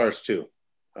 and now SARS-2.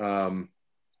 The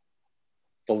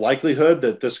likelihood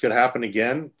that this could happen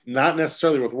again, not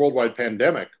necessarily with worldwide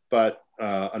pandemic, but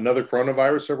another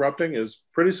coronavirus erupting, is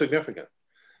pretty significant.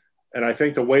 And I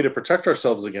think the way to protect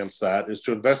ourselves against that is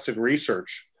to invest in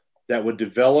research that would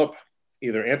develop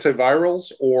either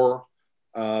antivirals or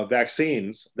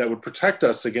vaccines that would protect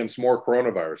us against more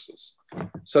coronaviruses.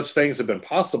 Such things have been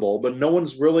possible, but no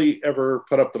one's really ever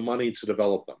put up the money to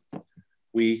develop them.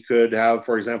 We could have,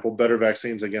 for example, better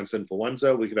vaccines against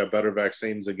influenza. We could have better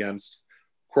vaccines against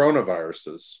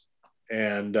coronaviruses.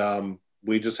 And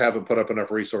we just haven't put up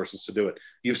enough resources to do it.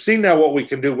 You've seen now what we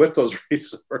can do with those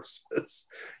resources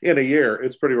in a year.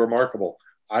 It's pretty remarkable.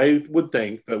 I would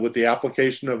think that with the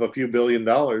application of a few $1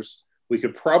 billion, we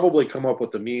could probably come up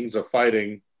with the means of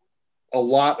fighting a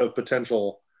lot of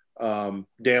potential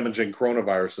damaging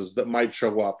coronaviruses that might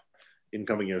show up in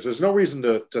coming years. There's no reason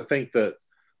to think that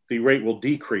the rate will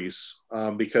decrease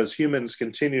because humans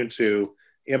continue to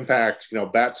impact,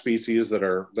 bat species that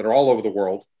are all over the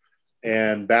world,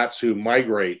 and bats who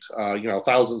migrate,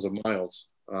 thousands of miles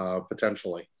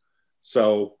potentially.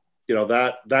 So,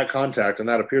 that contact, and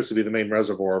that appears to be the main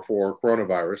reservoir for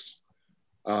coronavirus.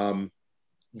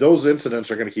 Those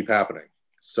incidents are going to keep happening.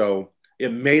 So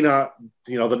it may not,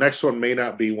 the next one may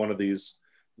not be one of these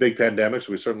big pandemics.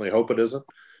 We certainly hope it isn't,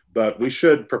 but we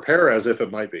should prepare as if it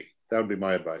might be. That would be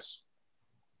my advice.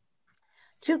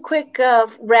 2 quick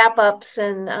wrap ups,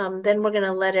 and then we're going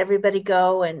to let everybody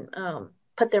go and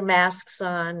put their masks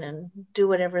on and do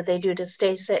whatever they do to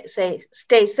stay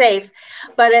safe.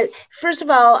 But first of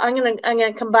all, I'm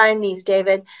gonna combine these,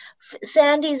 David.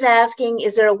 Sandy's asking,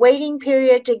 is there a waiting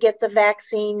period to get the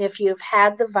vaccine if you've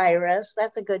had the virus?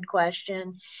 That's a good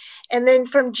question. And then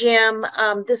from Jim,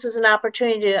 this is an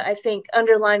opportunity to, I think,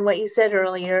 underline what you said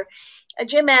earlier.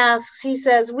 Jim asks, he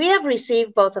says, we have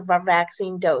received both of our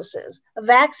vaccine doses. A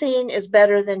vaccine is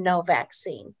better than no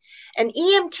vaccine. An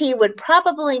EMT would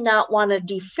probably not want a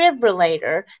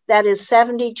defibrillator that is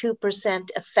 72%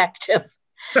 effective.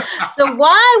 So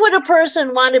why would a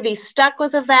person want to be stuck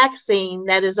with a vaccine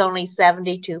that is only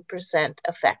 72%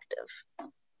 effective?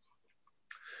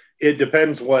 It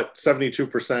depends what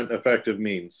 72% effective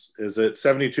means. Is it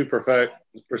 72%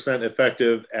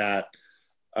 effective at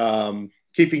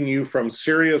keeping you from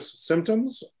serious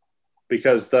symptoms?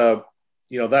 Because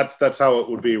that's how it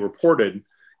would be reported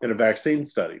in a vaccine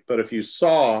study. But if you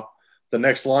saw the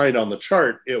next line on the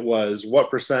chart, it was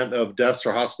what percent of deaths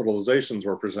or hospitalizations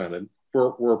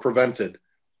were prevented,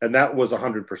 and that was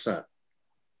 100%.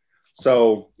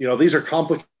 So, these are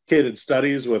complicated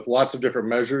studies with lots of different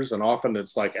measures, and often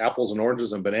it's like apples and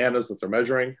oranges and bananas that they're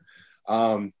measuring.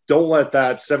 Don't let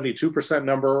that 72%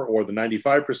 number or the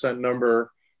 95%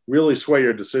 number really sway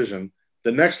your decision.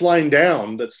 The next line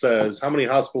down that says how many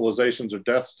hospitalizations or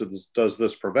deaths does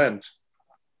this prevent,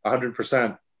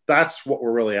 100%, that's what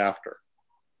we're really after.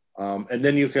 And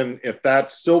then you can, if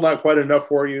that's still not quite enough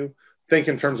for you, think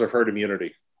in terms of herd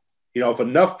immunity. If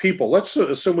enough people, let's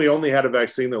assume we only had a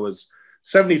vaccine that was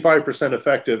 75%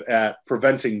 effective at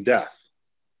preventing death,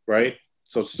 right?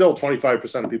 So still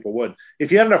 25% of people would.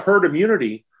 If you had enough herd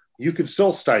immunity, you could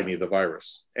still stymie the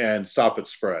virus and stop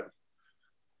its spread.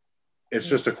 It's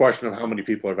just a question of how many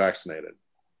people are vaccinated.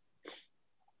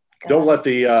 Don't let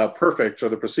the perfect or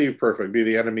the perceived perfect be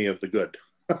the enemy of the good.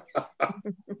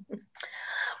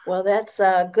 Well, that's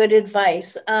good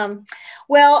advice.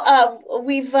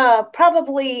 We've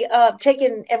probably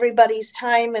taken everybody's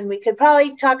time, and we could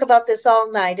probably talk about this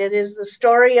all night. It is the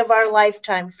story of our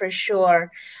lifetime for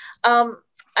sure.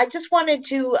 I just wanted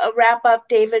to wrap up,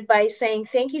 David, by saying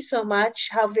thank you so much.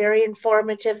 How very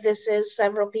informative this is.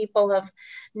 Several people have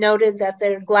noted that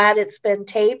they're glad it's been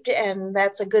taped, and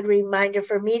that's a good reminder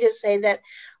for me to say that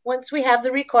once we have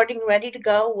the recording ready to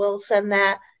go, we'll send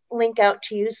that link out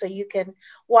to you so you can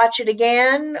watch it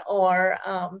again or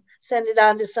send it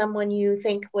on to someone you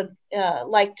think would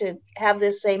like to have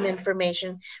this same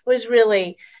information. It was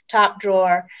really top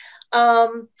drawer.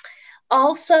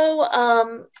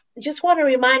 Also, just want to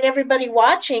remind everybody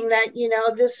watching that,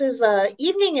 this is an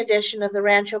evening edition of the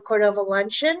Rancho Cordova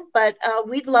Luncheon, but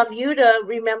we'd love you to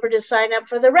remember to sign up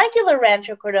for the regular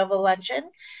Rancho Cordova Luncheon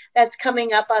that's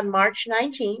coming up on March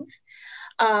 19th,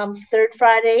 third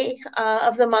Friday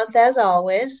of the month, as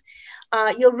always.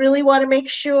 You'll really want to make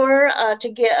sure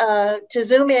to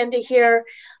zoom in to hear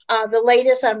the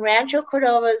latest on Rancho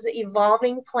Cordova's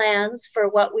evolving plans for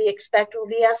what we expect will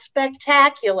be a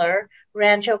spectacular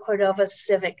Rancho Cordova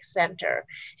Civic Center.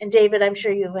 And David, I'm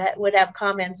sure you would have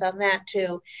comments on that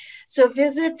too. So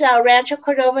visit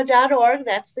ranchocordova.org,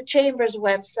 that's the Chamber's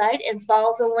website, and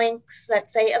follow the links that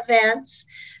say events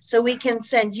so we can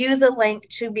send you the link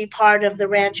to be part of the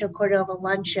Rancho Cordova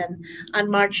Luncheon on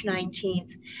March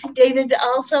 19th. David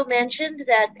also mentioned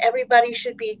that everybody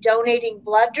should be donating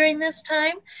blood during this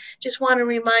time. Just want to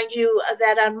remind you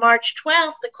that on March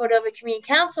 12th, the Cordova Community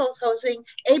Council is hosting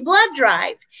a blood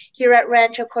drive here at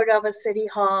Rancho Cordova City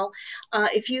Hall.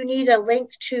 If you need a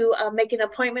link to make an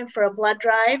appointment for a blood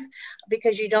drive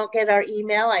because you don't get our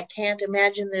email, I can't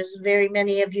imagine there's very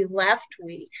many of you left.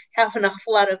 We have an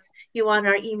awful lot of you on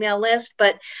our email list,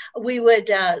 but we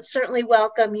would certainly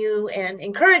welcome you and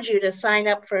encourage you to sign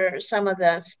up for some of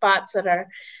the spots that are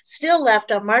still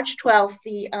left on March 12th.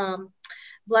 The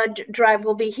blood drive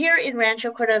will be here in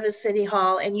Rancho Cordova City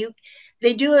Hall, and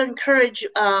they do encourage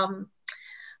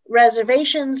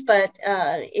reservations, but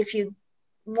if you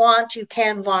want, you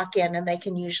can walk in and they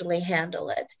can usually handle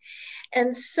it.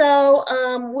 And so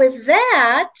with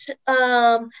that,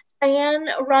 Diane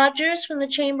Rogers from the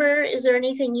Chamber, is there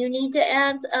anything you need to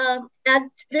add to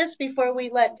this before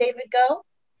we let David go?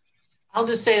 I'll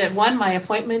just say that my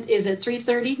appointment is at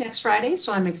 3:30 next Friday,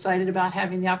 so I'm excited about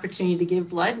having the opportunity to give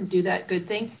blood and do that good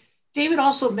thing. David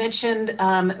also mentioned,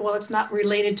 well, it's not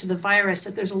related to the virus,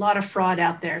 that there's a lot of fraud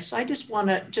out there. So I just want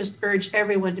to urge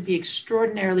everyone to be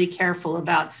extraordinarily careful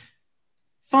about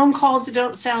phone calls that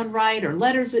don't sound right or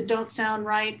letters that don't sound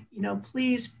right.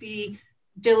 Please be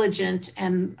diligent.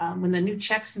 And when the new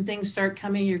checks and things start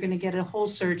coming, you're going to get a whole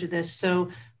surge of this. So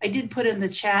I did put in the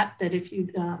chat that if you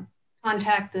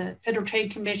contact the Federal Trade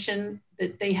Commission,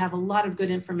 that they have a lot of good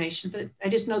information. But I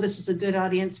just know this is a good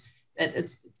audience, that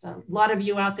it's a lot of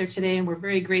you out there today, and we're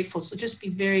very grateful. So just be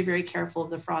very, very careful of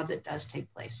the fraud that does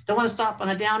take place. Don't want to stop on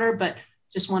a downer, but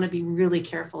just want to be really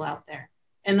careful out there.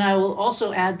 And I will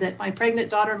also add that my pregnant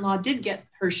daughter-in-law did get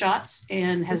her shots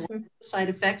and has no side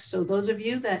effects. So those of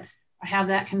you that have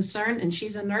that concern, and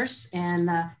she's a nurse and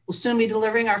will soon be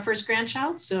delivering our first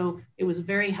grandchild. So it was a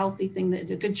very healthy thing,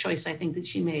 a good choice, I think, that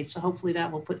she made. So hopefully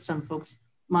that will put some folks'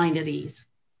 mind at ease.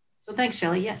 So thanks,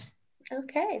 Shelley. Yes.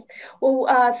 Okay.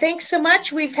 Well, thanks so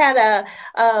much. We've had a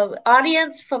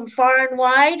audience from far and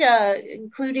wide,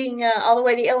 including all the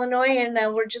way to Illinois, and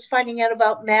we're just finding out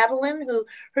about Madeline, who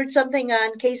heard something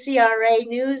on KCRA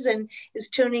News and is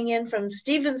tuning in from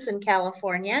Stevenson,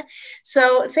 California.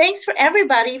 So thanks for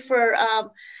everybody for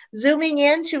zooming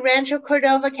in to Rancho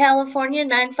Cordova, California,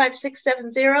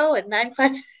 95670 and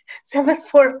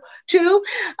 95742.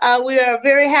 We are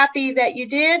very happy that you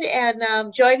did,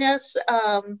 and join us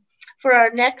for our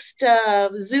next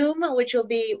Zoom, which will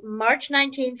be March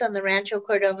 19th on the Rancho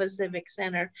Cordova Civic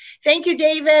Center. Thank you,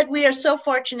 David. We are so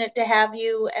fortunate to have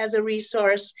you as a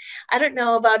resource. I don't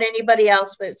know about anybody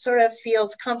else, but it sort of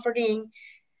feels comforting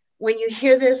when you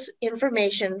hear this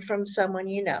information from someone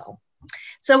you know.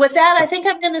 So with that, I think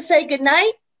I'm going to say good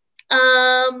night.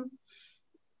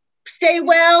 Stay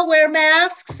well, wear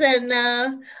masks,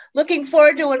 and looking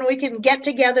forward to when we can get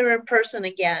together in person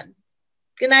again.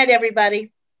 Good night,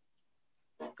 everybody.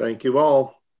 Thank you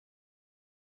all.